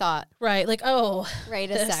than I thought. Right. Like, oh,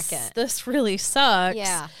 right. A second. This really sucks.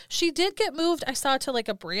 Yeah. She did get moved. I saw, to like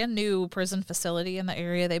a brand new prison facility in the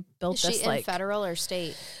area. They built Is this she like in federal or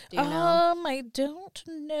state? Do you know? I don't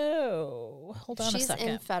know. Hold on a second.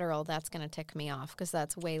 She's in federal. That's going to tick me off because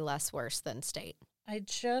that's way less worse than state. I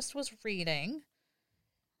just was reading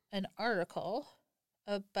an article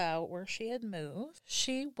about where she had moved.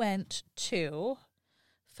 She went to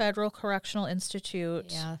Federal Correctional Institute.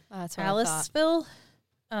 Yeah, that's what Aliceville.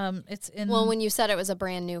 It's in. Well, when you said it was a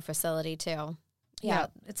brand new facility too. Yeah,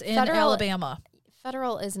 it's in Alabama.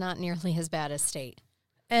 Federal is not nearly as bad as state.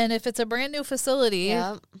 And if it's a brand new facility,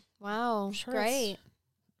 yeah. Wow, sure, great.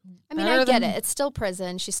 I mean, I get it. It's still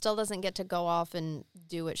prison. She still doesn't get to go off and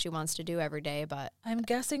do what she wants to do every day, but I'm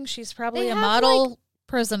guessing she's probably a model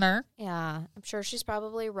prisoner. Yeah, I'm sure she's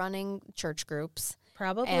probably running church groups.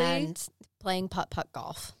 Probably. And playing putt-putt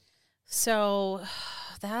golf. So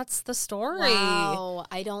that's the story. Wow,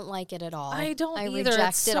 I don't like it at all. I don't either.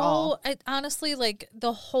 Reject it all. Honestly, like,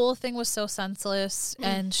 the whole thing was so senseless,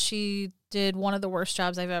 and she did one of the worst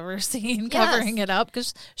jobs I've ever seen covering it up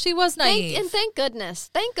because she was naive. Thank goodness.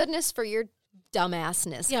 Thank goodness for your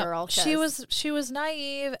dumbassness, girl. She was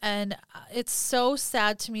naive, and it's so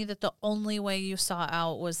sad to me that the only way you saw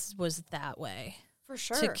out was that way. For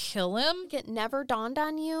sure. To kill him. It never dawned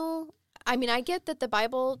on you. I mean, I get that the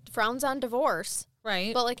Bible frowns on divorce.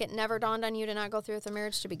 Right. But, like, it never dawned on you to not go through with the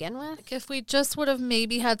marriage to begin with? Like, if we just would have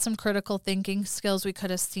maybe had some critical thinking skills, we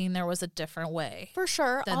could have seen there was a different way. For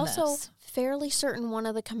sure. Also, fairly certain one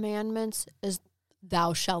of the commandments is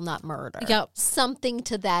thou shalt not murder. Yep. Something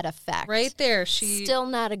to that effect. Right there. Still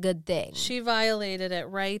not a good thing. She violated it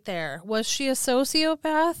right there. Was she a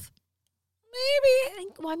sociopath?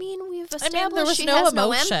 Maybe. I mean, we've established there was she no has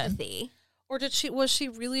emotion. no empathy. Or was she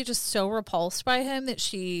really just so repulsed by him that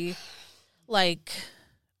she, like,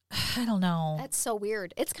 I don't know. That's so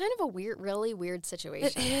weird. It's kind of a really weird situation.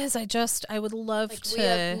 It is. I would love to. We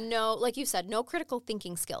have like you said, no critical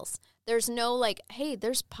thinking skills. There's no, like, hey,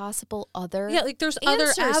 there's possible other there's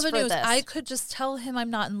other avenues. I could just tell him I'm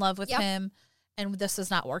not in love with him, and this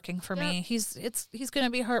is not working for me. He's going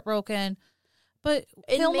to be heartbroken. But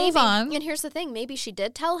he'll move on. And here's the thing. Maybe she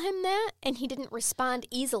did tell him that, and he didn't respond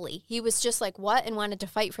easily. He was just like, what? And wanted to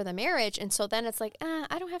fight for the marriage. And so then it's like,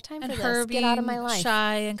 I don't have time for this. Get out of my life.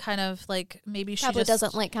 Shy and kind of like maybe she probably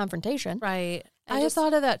doesn't like confrontation. Right. I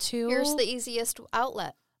thought of that too. Here's the easiest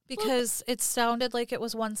outlet. Because it sounded like it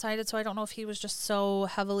was one-sided, so I don't know if he was just so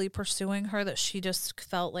heavily pursuing her that she just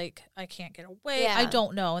felt like, I can't get away. Yeah. I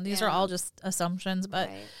don't know. And these are all just assumptions. But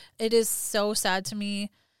it is so sad to me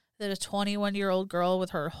that a 21-year-old girl with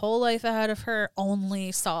her whole life ahead of her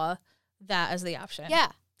only saw that as the option. Yeah,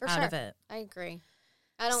 for out sure. of it. I agree.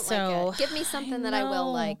 I don't like it. Give me something that I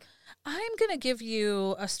will like. I'm going to give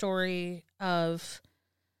you a story of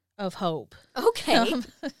hope. Okay.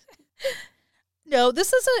 No,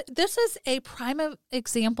 this is a prime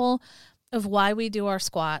example of why we do our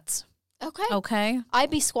squats. Okay.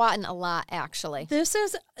 I'd be squatting a lot, actually. This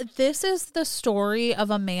is the story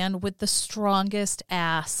of a man with the strongest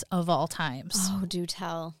ass of all times. Oh, do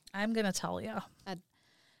tell. I'm going to tell you.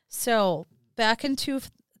 So, back in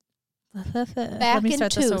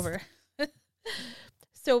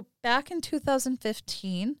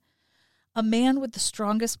 2015, a man with the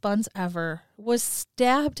strongest buns ever was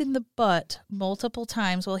stabbed in the butt multiple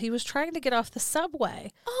times while he was trying to get off the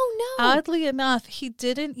subway. Oh, no. Oddly enough, he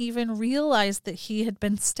didn't even realize that he had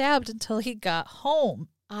been stabbed until he got home.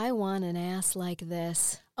 I want an ass like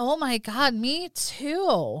this. Oh, my God, me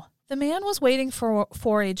too. The man was waiting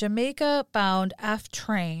for a Jamaica-bound F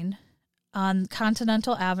train on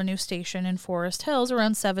Continental Avenue station in Forest Hills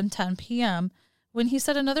around 7:10 p.m. when he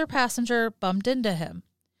said another passenger bumped into him.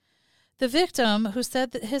 The victim, who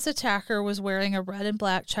said that his attacker was wearing a red and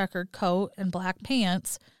black checkered coat and black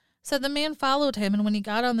pants, said the man followed him, and when he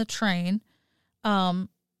got on the train,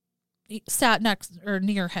 he sat next or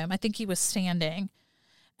near him. I think he was standing.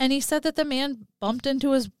 And he said that the man bumped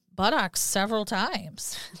into his buttocks several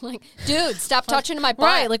times. Like, dude, stop touching my butt.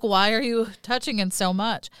 Right, like, why are you touching him so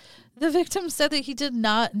much? The victim said that he did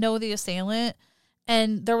not know the assailant,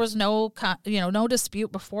 and there was no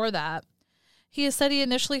dispute before that. He has said he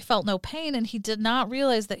initially felt no pain, and he did not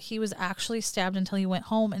realize that he was actually stabbed until he went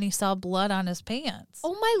home and he saw blood on his pants.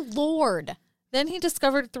 Oh, my Lord. Then he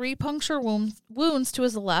discovered 3 puncture wounds to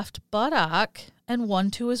his left buttock and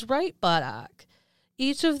 1 to his right buttock,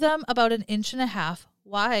 each of them about 1.5 inches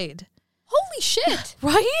wide. Holy shit.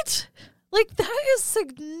 Right? Like, that is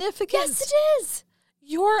significant. Yes, it is.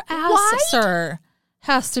 Your ass, sir,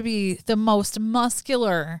 has to be the most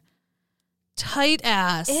muscular, tight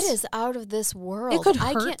ass. It is out of this world. It could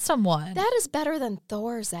hurt someone. That is better than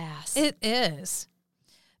Thor's ass. It is.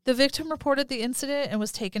 The victim reported the incident and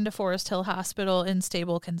was taken to Forest Hill Hospital in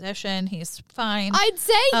stable condition. He's fine. I'd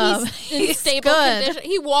say he's in stable condition.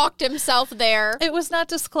 He walked himself there. It was not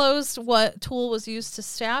disclosed what tool was used to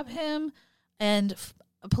stab him, and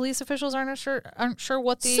police officials aren't sure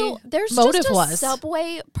what the motive was. Just a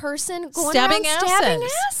subway person going stabbing around stabbing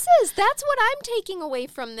asses. That's what I'm taking away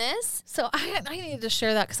from this. So I needed to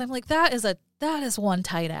share that because I'm like, that is one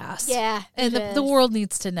tight ass. Yeah, and the world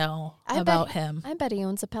needs to know about him. I bet he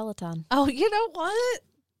owns a Peloton. Oh, you know what?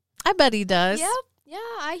 I bet he does. Yep. Yeah,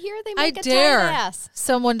 I hear they make a tight ass.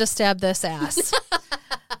 Someone to stab this ass.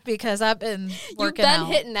 Because I've been working out. You've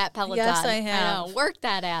been hitting that Peloton. Yes, I have. I know. Work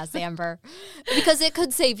that ass, Amber. Because it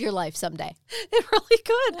could save your life someday. It really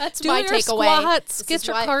could. That's my takeaway. Squats, get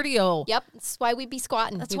your cardio. Yep. That's why we be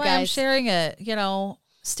squatting. That's why I'm sharing it. You know,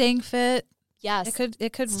 staying fit. Yes.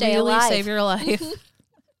 It could really save your life.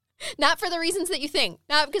 Not for the reasons that you think.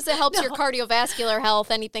 Not because it helps your cardiovascular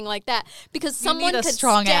health, anything like that. Because someone could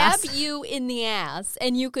stab you in the ass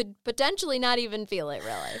and you could potentially not even feel it,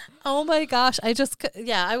 really. Oh my gosh. I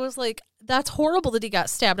was like, that's horrible that he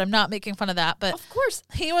got stabbed. I'm not making fun of that. But of course.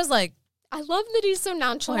 He was like, I love that he's so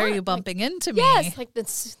nonchalant. Why are you bumping into me? Yes. Like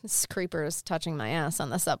this creeper is touching my ass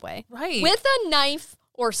on the subway. Right. With a knife.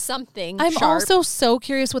 Or something. I'm sharp. Also so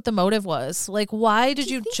curious what the motive was. Like, why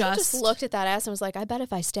did you just looked at that ass and was like, I bet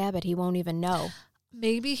if I stab it, he won't even know.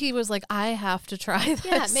 Maybe he was like, I have to try this.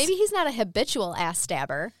 Yeah, maybe he's not a habitual ass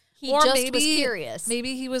stabber. He was curious.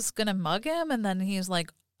 Maybe he was going to mug him and then he's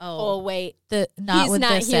like, oh wait. Not with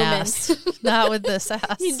this human. Ass. Not with this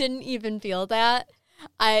ass. He didn't even feel that.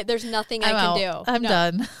 There's nothing I can do. I'm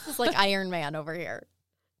done. It's like Iron Man over here.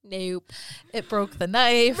 Nope. It broke the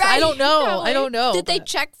knife. Right, I don't know. Probably. I don't know. Did they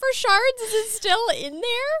check for shards? Is it still in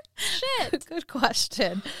there? Shit. Good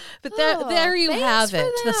question. But there you have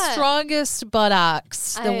it. The strongest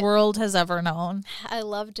buttocks the world has ever known. I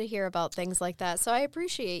love to hear about things like that. So I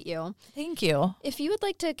appreciate you. Thank you. If you would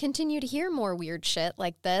like to continue to hear more weird shit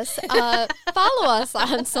like this, follow us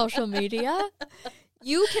on social media.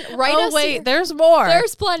 You can write us. Oh, wait. There's more.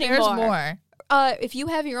 There's plenty more. There's more. If you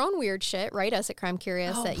have your own weird shit, write us at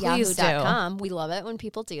crimecurious@yahoo.com. We love it when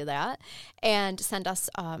people do that. And send us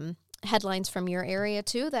headlines from your area,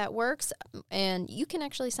 too. That works. And you can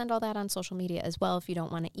actually send all that on social media as well if you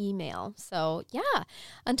don't want to email. So, yeah.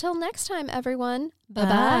 Until next time, everyone. Bye-bye.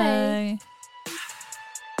 Bye.